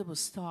incredible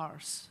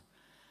stars.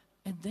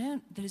 And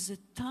then there is a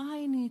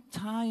tiny,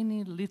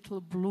 tiny little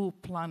blue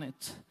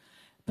planet,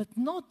 but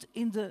not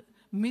in the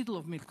middle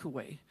of Milky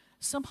Way.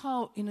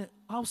 Somehow in the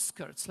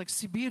outskirts, like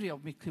Siberia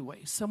of Milky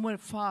Way, somewhere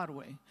far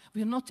away.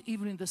 We are not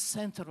even in the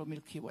center of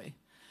Milky Way.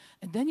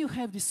 And then you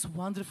have this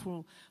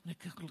wonderful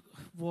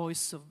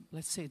voice of,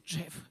 let's say,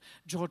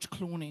 George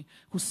Clooney,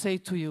 who say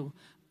to you,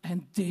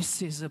 and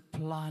this is a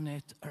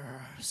planet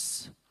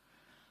Earth.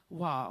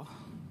 Wow.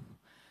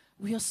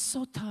 We are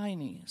so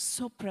tiny,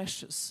 so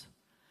precious.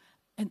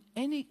 And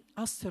any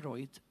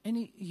asteroid,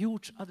 any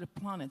huge other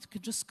planet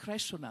can just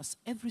crash on us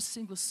every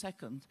single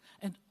second.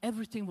 And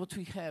everything what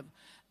we have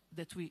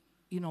that we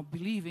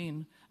believe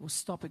in will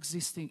stop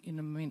existing in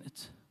a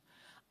minute.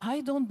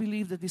 I don't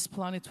believe that this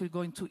planet will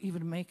going to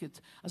even make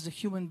it as a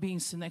human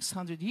beings in the next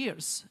 100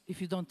 years if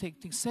you don't take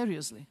things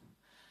seriously.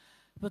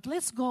 But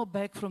let's go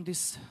back from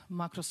this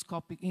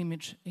macroscopic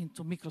image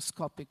into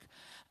microscopic.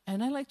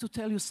 And I like to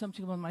tell you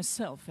something about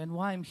myself and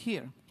why I'm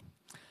here.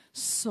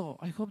 So,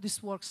 I hope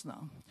this works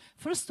now.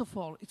 First of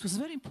all, it was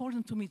very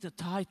important to me, the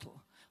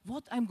title,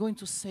 what I'm going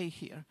to say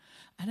here.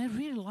 And I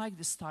really like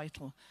this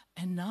title.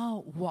 And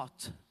now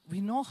what? We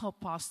know how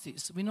past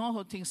is. We know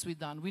how things we've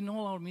done. We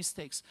know our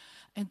mistakes.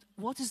 And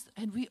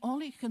we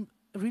only can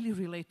really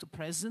relate to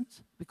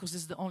present, because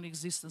it's the only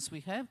existence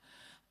we have,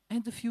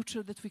 and the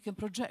future that we can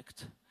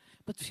project.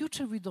 But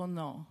future we don't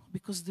know,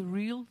 because the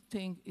real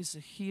thing is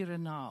here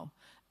and now.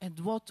 And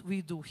what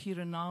we do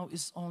here and now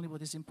is only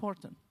what is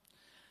important.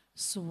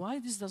 So why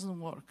this doesn't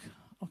work?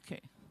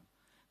 Okay.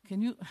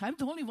 I'm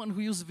the only one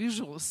who uses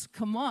visuals.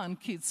 Come on,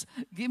 kids.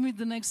 Give me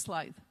the next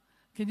slide.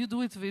 Can you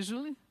do it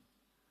visually?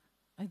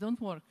 I don't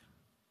work.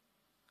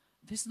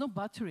 There's no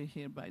battery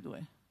here, by the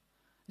way.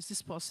 Is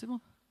this possible?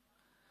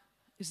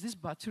 Is this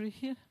battery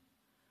here?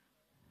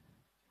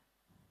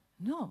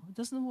 No, it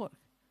doesn't work.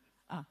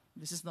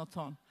 This is not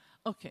on.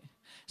 Okay.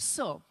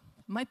 So,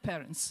 my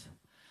parents.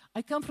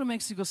 I come from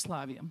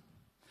ex-Yugoslavia.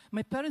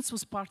 My parents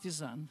was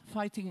partisan,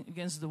 fighting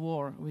against the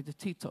war with the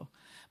Tito.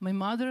 My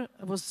mother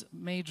was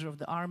major of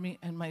the army,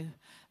 and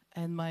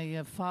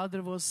my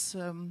father was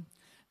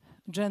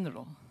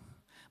general.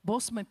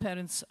 Both my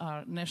parents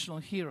are national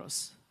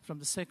heroes from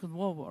the Second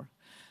World War.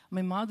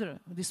 My mother,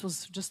 this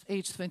was just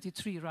age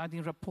 23,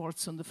 writing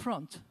reports on the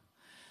front.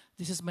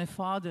 This is my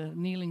father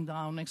kneeling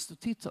down next to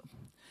Tito.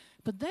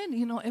 But then,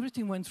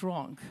 everything went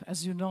wrong.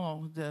 As you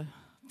know, the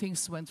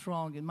things went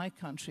wrong in my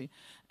country,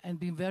 and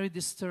been very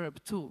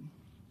disturbed too.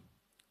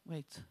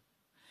 Wait.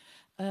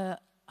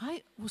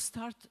 I will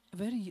start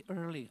very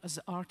early as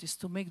an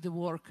artist to make the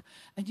work.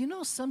 And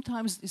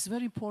sometimes it's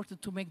very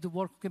important to make the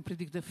work who can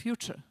predict the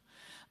future.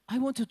 I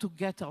wanted to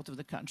get out of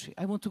the country.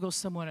 I want to go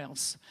somewhere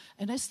else.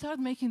 And I started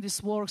making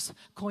these works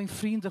going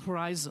free in the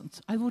horizon.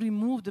 I will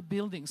remove the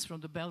buildings from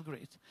the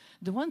Belgrade.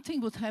 The one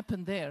thing would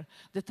happen there,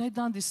 that I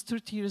done this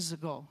 30 years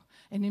ago.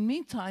 And in the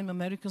meantime,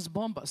 Americans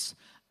bomb us.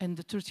 And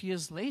 30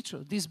 years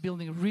later, these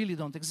buildings really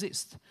don't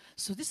exist.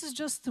 So this is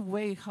just the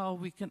way how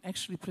we can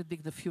actually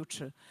predict the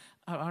future.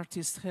 Our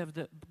artists have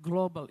the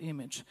global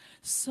image.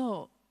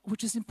 So,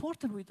 which is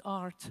important with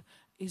art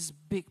is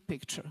big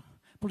picture.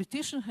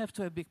 Politicians have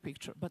to have a big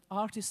picture, but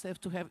artists have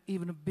to have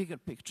even a bigger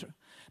picture.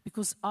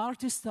 Because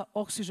artists are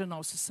oxygen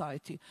of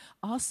society.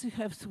 Artists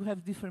have to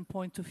have different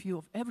point of view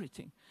of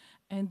everything.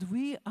 And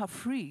we are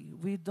free.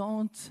 We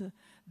don't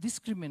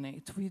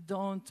discriminate. We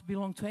don't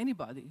belong to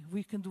anybody.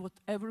 We can do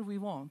whatever we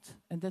want.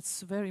 And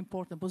that's a very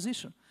important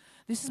position.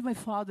 This is my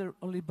father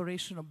on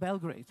liberation of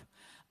Belgrade.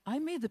 I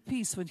made a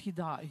piece when he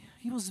died.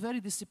 He was a very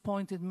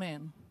disappointed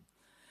man.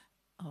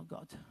 Oh,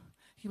 God.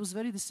 He was a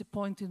very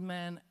disappointed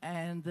man,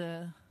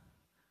 and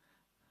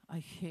I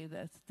hate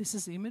that. This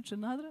is image,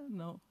 another?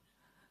 No.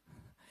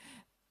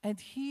 And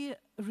he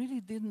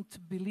really didn't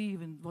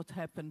believe in what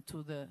happened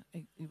to the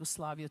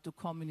Yugoslavia, to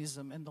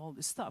communism and all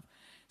this stuff.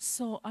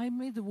 So I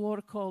made a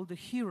work called The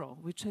Hero,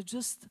 which I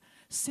just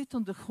sit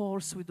on the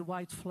horse with the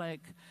white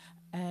flag.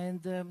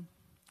 And,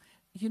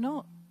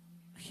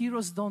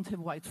 heroes don't have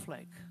white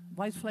flag.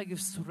 White flag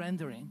is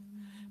surrendering.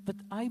 But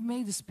I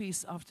made this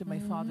piece after my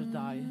father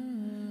died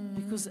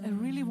because I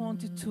really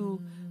wanted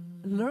to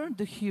learn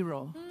the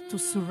hero to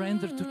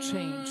surrender to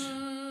change.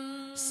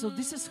 So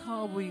this is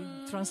how we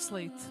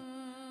translate,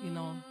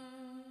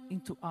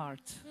 into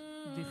art,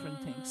 different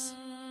things.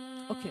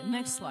 Okay,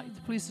 next slide.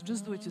 Please,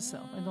 just do it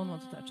yourself. I don't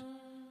want to touch it.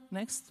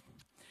 Next.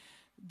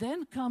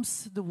 Then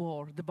comes the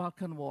war, the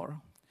Balkan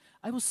War.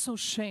 I was so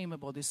ashamed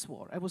about this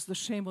war. I was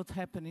ashamed what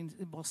happened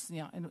in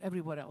Bosnia and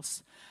everywhere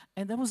else.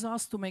 And I was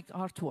asked to make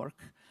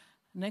artwork.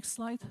 Next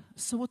slide.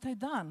 So what I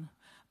done,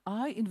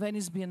 in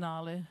Venice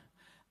Biennale,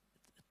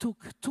 took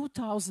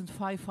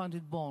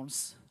 2,500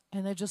 bones,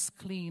 and I just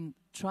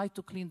tried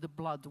to clean the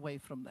blood away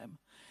from them.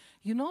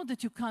 You know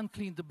that you can't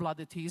clean the blood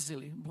that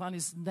easily. One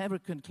never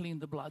can clean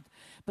the blood.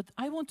 But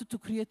I wanted to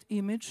create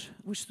image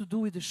which to do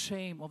with the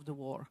shame of the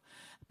war.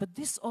 But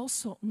this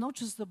also, not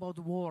just about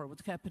war, what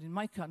happened in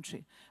my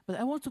country, but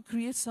I want to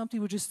create something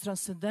which is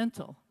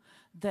transcendental,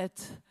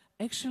 that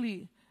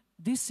actually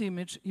this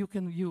image you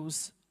can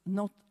use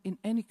not in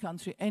any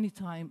country,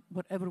 anytime,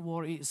 whatever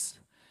war is.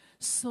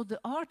 So the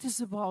art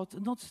is about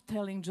not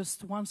telling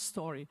just one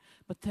story,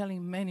 but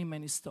telling many,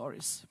 many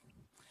stories.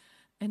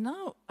 And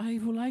now I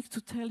would like to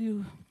tell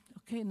you,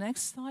 okay,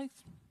 next slide.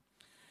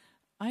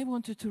 I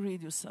wanted to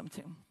read you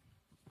something.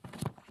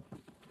 Okay,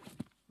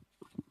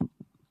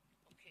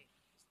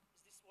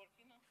 is this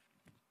working now?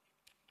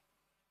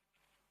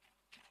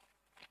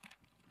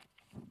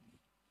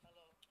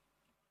 Hello?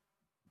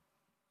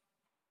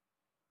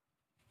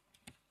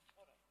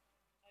 All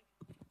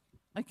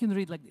right. I can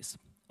read like this.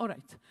 All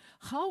right.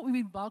 How we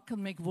in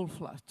Balkan make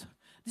wolf art?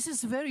 This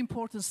is a very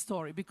important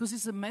story because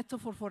it's a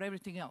metaphor for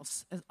everything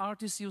else, as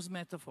artists use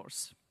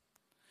metaphors.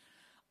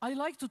 I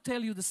like to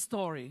tell you the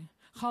story,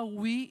 how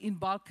we in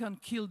Balkan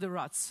kill the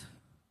rats.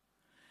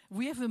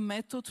 We have a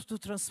method to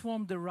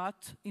transform the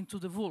rat into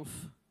the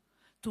wolf,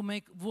 to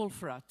make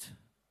wolf rat.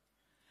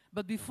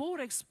 But before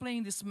I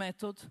explain this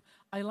method,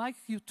 I like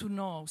you to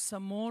know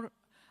some more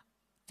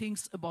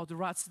things about the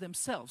rats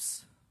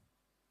themselves.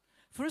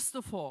 First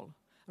of all,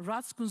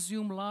 rats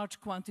consume large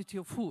quantity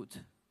of food,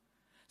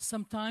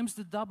 sometimes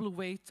the double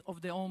weight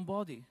of their own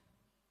body.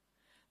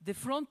 The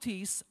front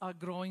teeth are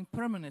growing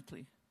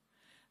permanently.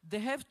 They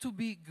have to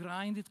be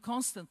grinded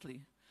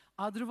constantly,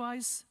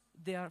 otherwise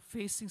they are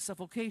facing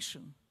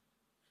suffocation.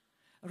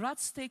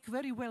 Rats take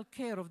very well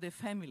care of their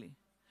family.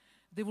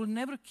 They will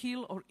never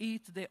kill or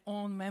eat their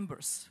own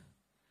members.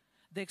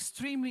 They're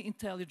extremely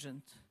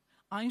intelligent.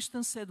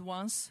 Einstein said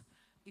once,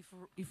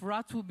 if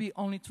rat will be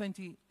only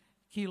 20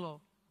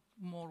 kilo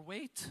more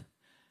weight,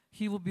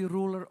 he will be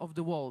ruler of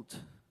the world.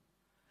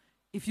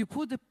 If you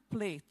put a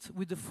plate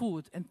with the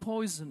food and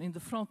poison in the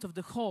front of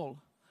the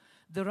hole,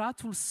 the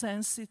rat will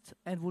sense it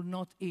and will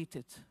not eat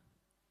it.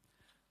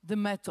 The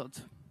method.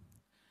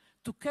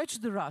 To catch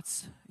the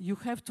rats, you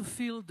have to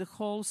fill the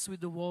holes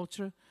with the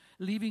water,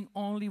 leaving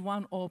only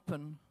one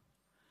open.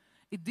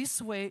 In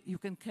this way, you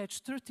can catch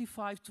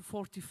 35 to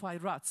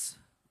 45 rats.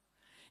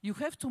 You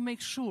have to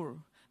make sure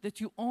that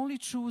you only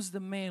choose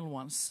the male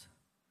ones.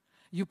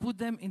 You put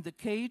them in the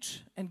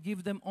cage and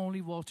give them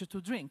only water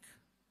to drink.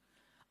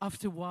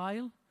 After a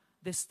while,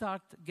 they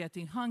start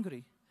getting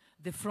hungry.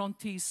 The front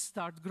teeth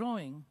start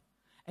growing.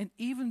 And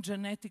even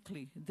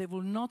genetically, they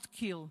will not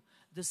kill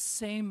the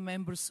same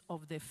members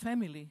of their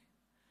family.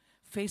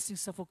 Facing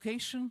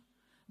suffocation,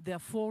 they are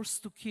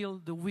forced to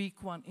kill the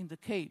weak one in the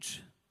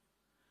cage.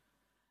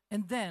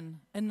 And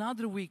then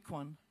another weak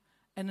one,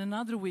 and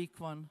another weak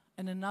one,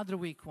 and another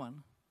weak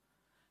one,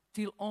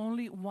 till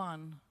only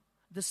one,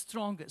 the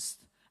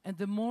strongest and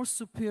the more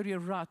superior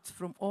rat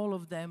from all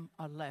of them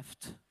are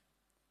left.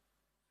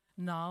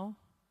 Now,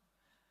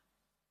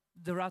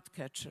 the rat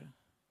catcher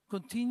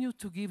continues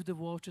to give the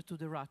water to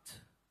the rat.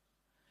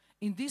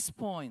 In this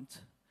point,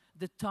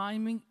 the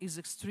timing is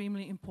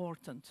extremely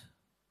important.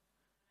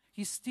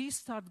 His teeth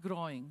start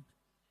growing,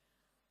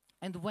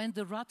 and when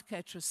the rat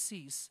catcher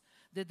sees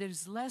that there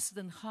is less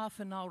than half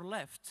an hour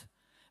left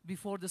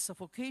before the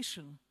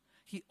suffocation,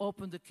 he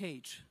opens the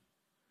cage,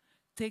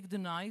 take the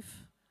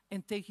knife,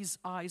 and take his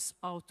eyes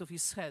out of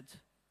his head,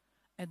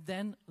 and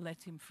then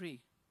let him free.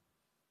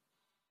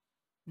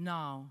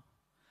 Now,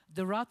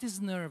 the rat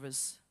is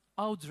nervous,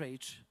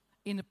 outraged,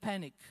 in a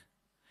panic.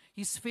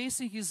 He's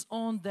facing his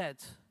own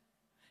death.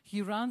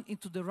 He runs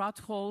into the rat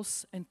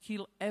holes and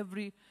kills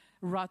every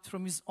rat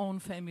from his own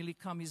family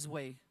come his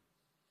way,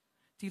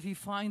 till he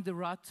finds the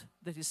rat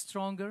that is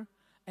stronger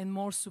and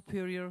more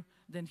superior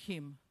than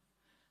him.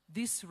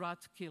 This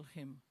rat kills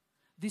him.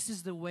 This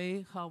is the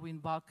way how we in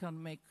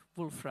Balkan make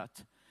wolf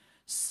rat.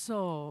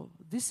 So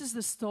this is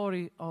the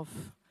story of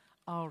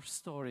our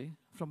story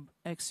from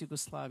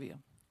ex-Yugoslavia.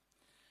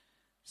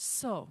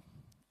 So,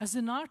 as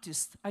an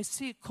artist, I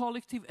see a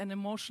collective and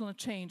emotional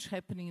change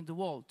happening in the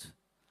world.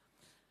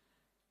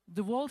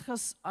 The world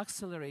has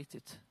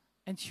accelerated,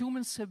 and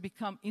humans have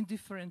become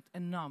indifferent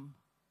and numb.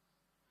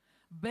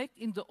 Back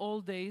in the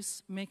old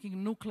days,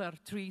 making nuclear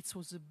threats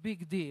was a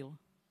big deal,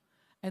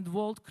 and the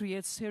world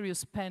creates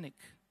serious panic.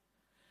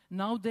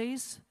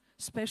 Nowadays,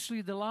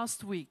 especially the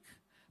last week,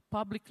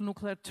 public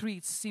nuclear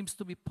threats seems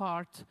to be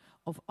part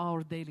of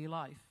our daily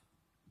life.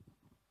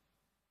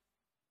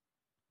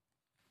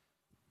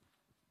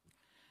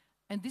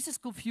 And this is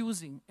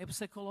confusing and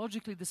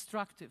psychologically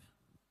destructive.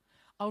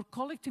 Our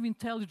collective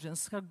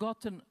intelligence has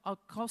gotten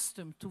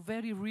accustomed to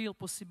very real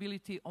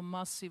possibility of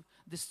massive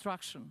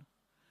destruction.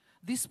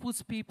 This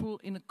puts people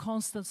in a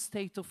constant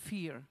state of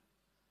fear.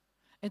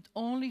 And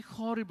only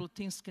horrible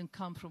things can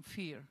come from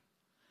fear.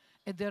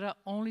 And there are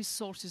only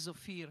sources of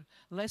fear,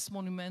 less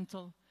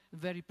monumental,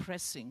 very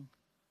pressing.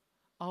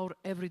 Our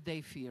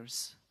everyday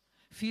fears.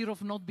 Fear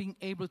of not being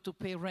able to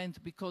pay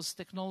rent because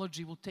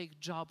technology will take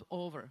job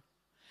over.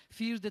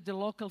 Fear that the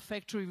local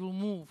factory will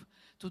move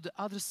to the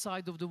other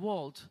side of the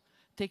world,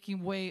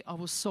 taking away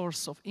our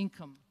source of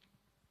income.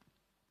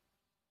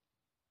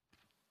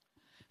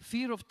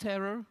 Fear of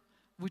terror,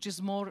 which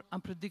is more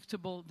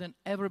unpredictable than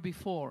ever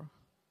before.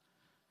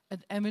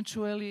 And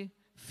eventually,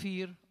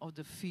 fear of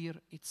the fear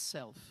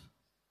itself.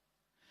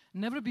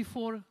 Never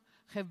before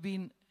have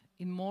been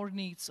in more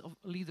needs of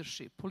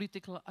leadership,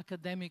 political,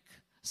 academic,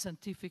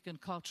 scientific,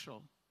 and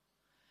cultural.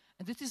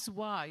 And this is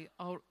why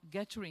our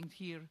gathering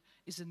here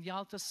is in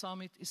Yalta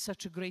Summit is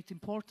such a great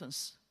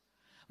importance.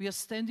 We are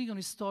standing on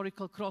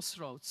historical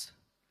crossroads.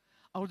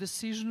 Our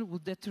decision will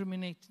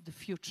determine the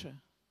future.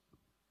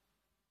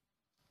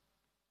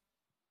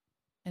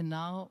 And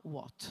now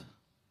what?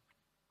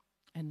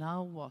 And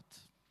now what?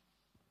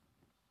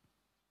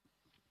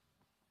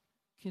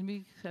 Can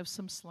we have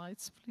some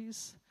slides,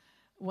 please?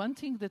 One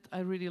thing that I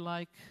really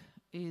like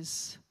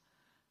is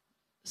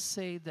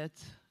say that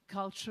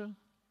culture,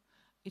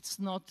 it's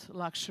not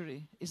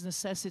luxury, it's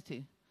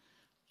necessity.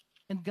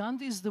 And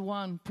Gandhi is the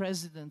one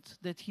president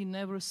that he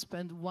never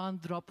spent one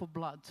drop of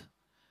blood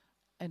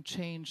and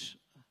change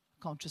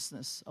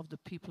consciousness of the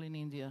people in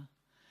India.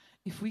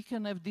 If we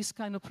can have this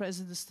kind of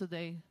presidents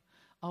today,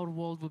 our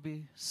world will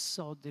be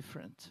so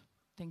different.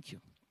 Thank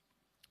you.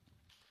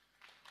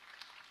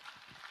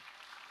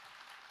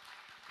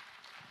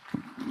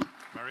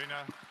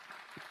 Marina.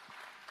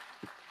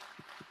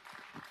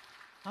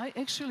 I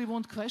actually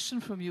want a question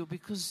from you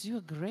because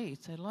you're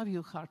great. I love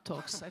your hard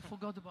talks. I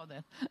forgot about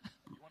that.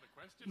 You want a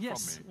question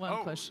yes, from me?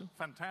 one question.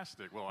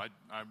 Fantastic. Well,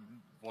 I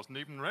wasn't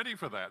even ready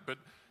for that. But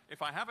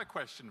if I have a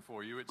question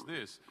for you, it's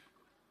this.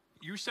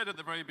 You said at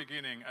the very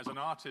beginning, as an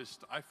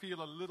artist, I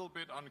feel a little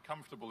bit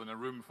uncomfortable in a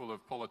room full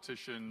of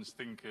politicians,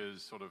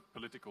 thinkers, sort of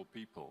political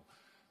people.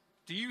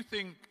 Do you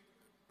think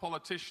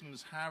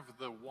politicians have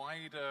the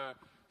wider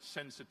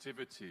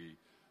sensitivity,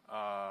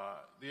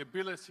 the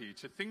ability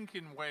to think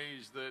in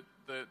ways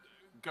that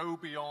go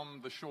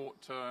beyond the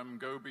short term,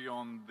 go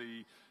beyond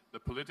the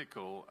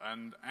political,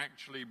 and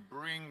actually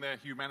bring their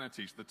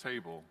humanity to the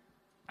table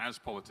as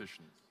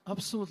politicians?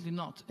 Absolutely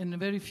not. And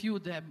very few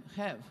of them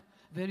have.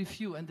 Very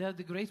few. And they're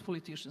the great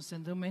politicians,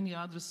 and there are many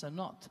others are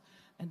not.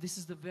 And this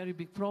is the very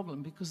big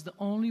problem, because the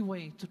only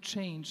way to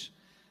change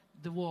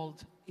the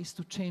world is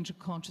to change the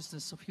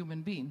consciousness of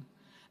human being.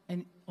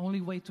 And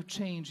only way to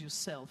change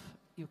yourself,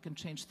 you can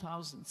change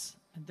thousands.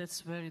 And that's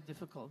very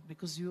difficult,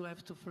 because you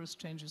have to first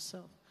change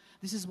yourself.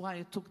 This is why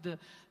I took the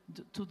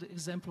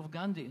example of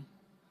Gandhi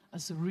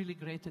as a really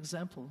great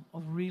example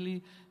of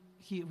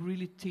he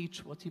really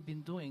teach what he'd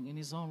been doing in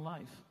his own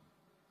life.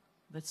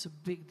 That's a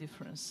big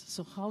difference.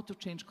 So how to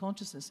change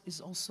consciousness is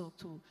also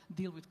to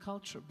deal with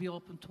culture, be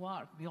open to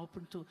art, be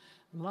open to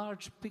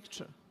large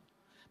picture.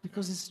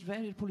 Because it's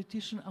very,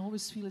 politician, I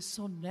always feel it's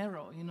so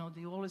narrow, you know,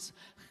 they always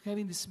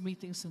having these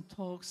meetings and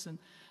talks and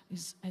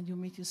you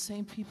meet the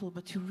same people,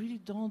 but you really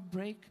don't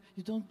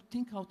you don't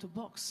think out the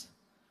box.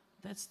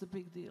 That's the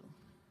big deal.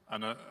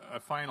 And a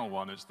final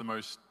one, it's the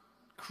most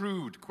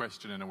crude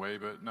question in a way,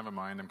 but never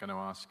mind, I'm going to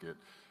ask it.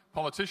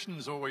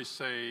 Politicians always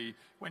say,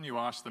 when you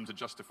ask them to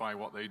justify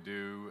what they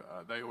do,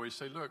 they always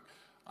say, look,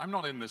 I'm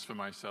not in this for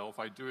myself,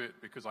 I do it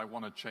because I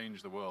want to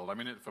change the world. I'm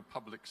in it for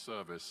public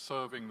service,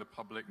 serving the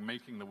public,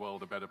 making the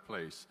world a better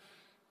place.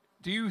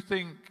 Do you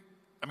think,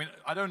 I mean,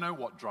 I don't know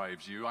what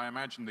drives you. I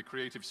imagine the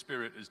creative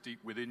spirit is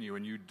deep within you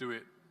and you do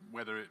it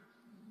whether it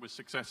was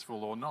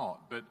successful or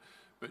not. But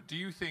do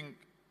you think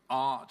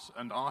art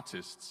and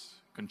artists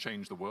can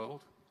change the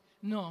world?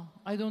 No,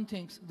 I don't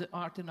think the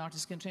art and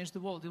artists can change the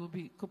world. It would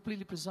be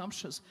completely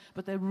presumptuous.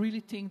 But I really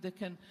think they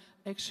can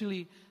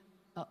actually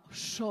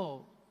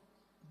show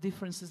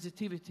different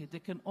sensitivity. They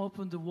can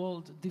open the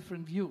world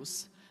different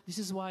views. This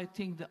is why I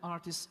think the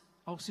art is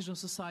oxygen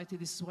society.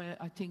 This is why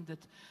I think that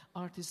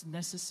art is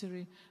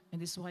necessary.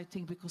 And this is why I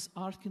think because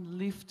art can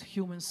lift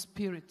human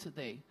spirit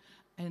today.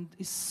 And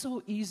it's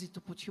so easy to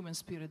put human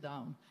spirit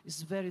down.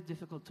 It's very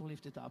difficult to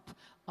lift it up.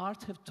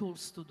 Art have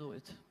tools to do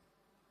it.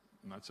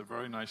 And that's a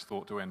very nice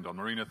thought to end on.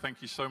 Marina,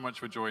 thank you so much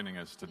for joining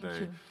us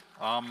today.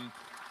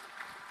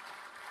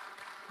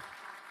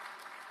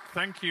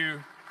 Thank you.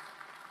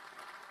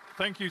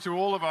 Thank you to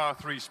all of our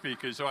three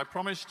speakers. So I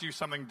promised you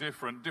something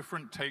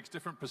different takes,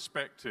 different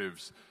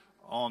perspectives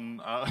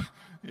on,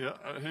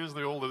 here's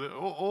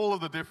all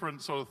of the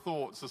different sort of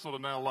thoughts are sort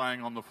of now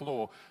lying on the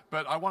floor.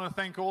 But I want to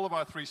thank all of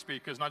our three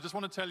speakers, and I just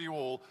want to tell you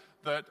all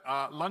that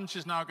lunch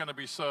is now going to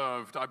be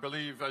served, I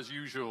believe, as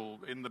usual,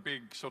 in the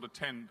big sort of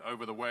tent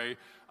over the way.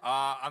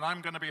 And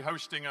I'm going to be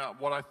hosting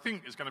what I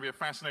think is going to be a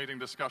fascinating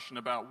discussion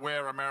about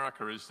where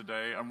America is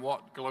today and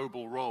what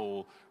global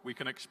role we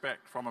can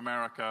expect from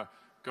America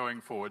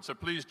going forward. So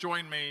please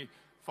join me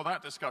for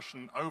that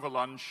discussion over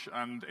lunch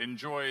and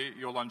enjoy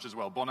your lunch as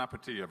well. Bon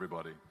appétit,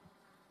 everybody.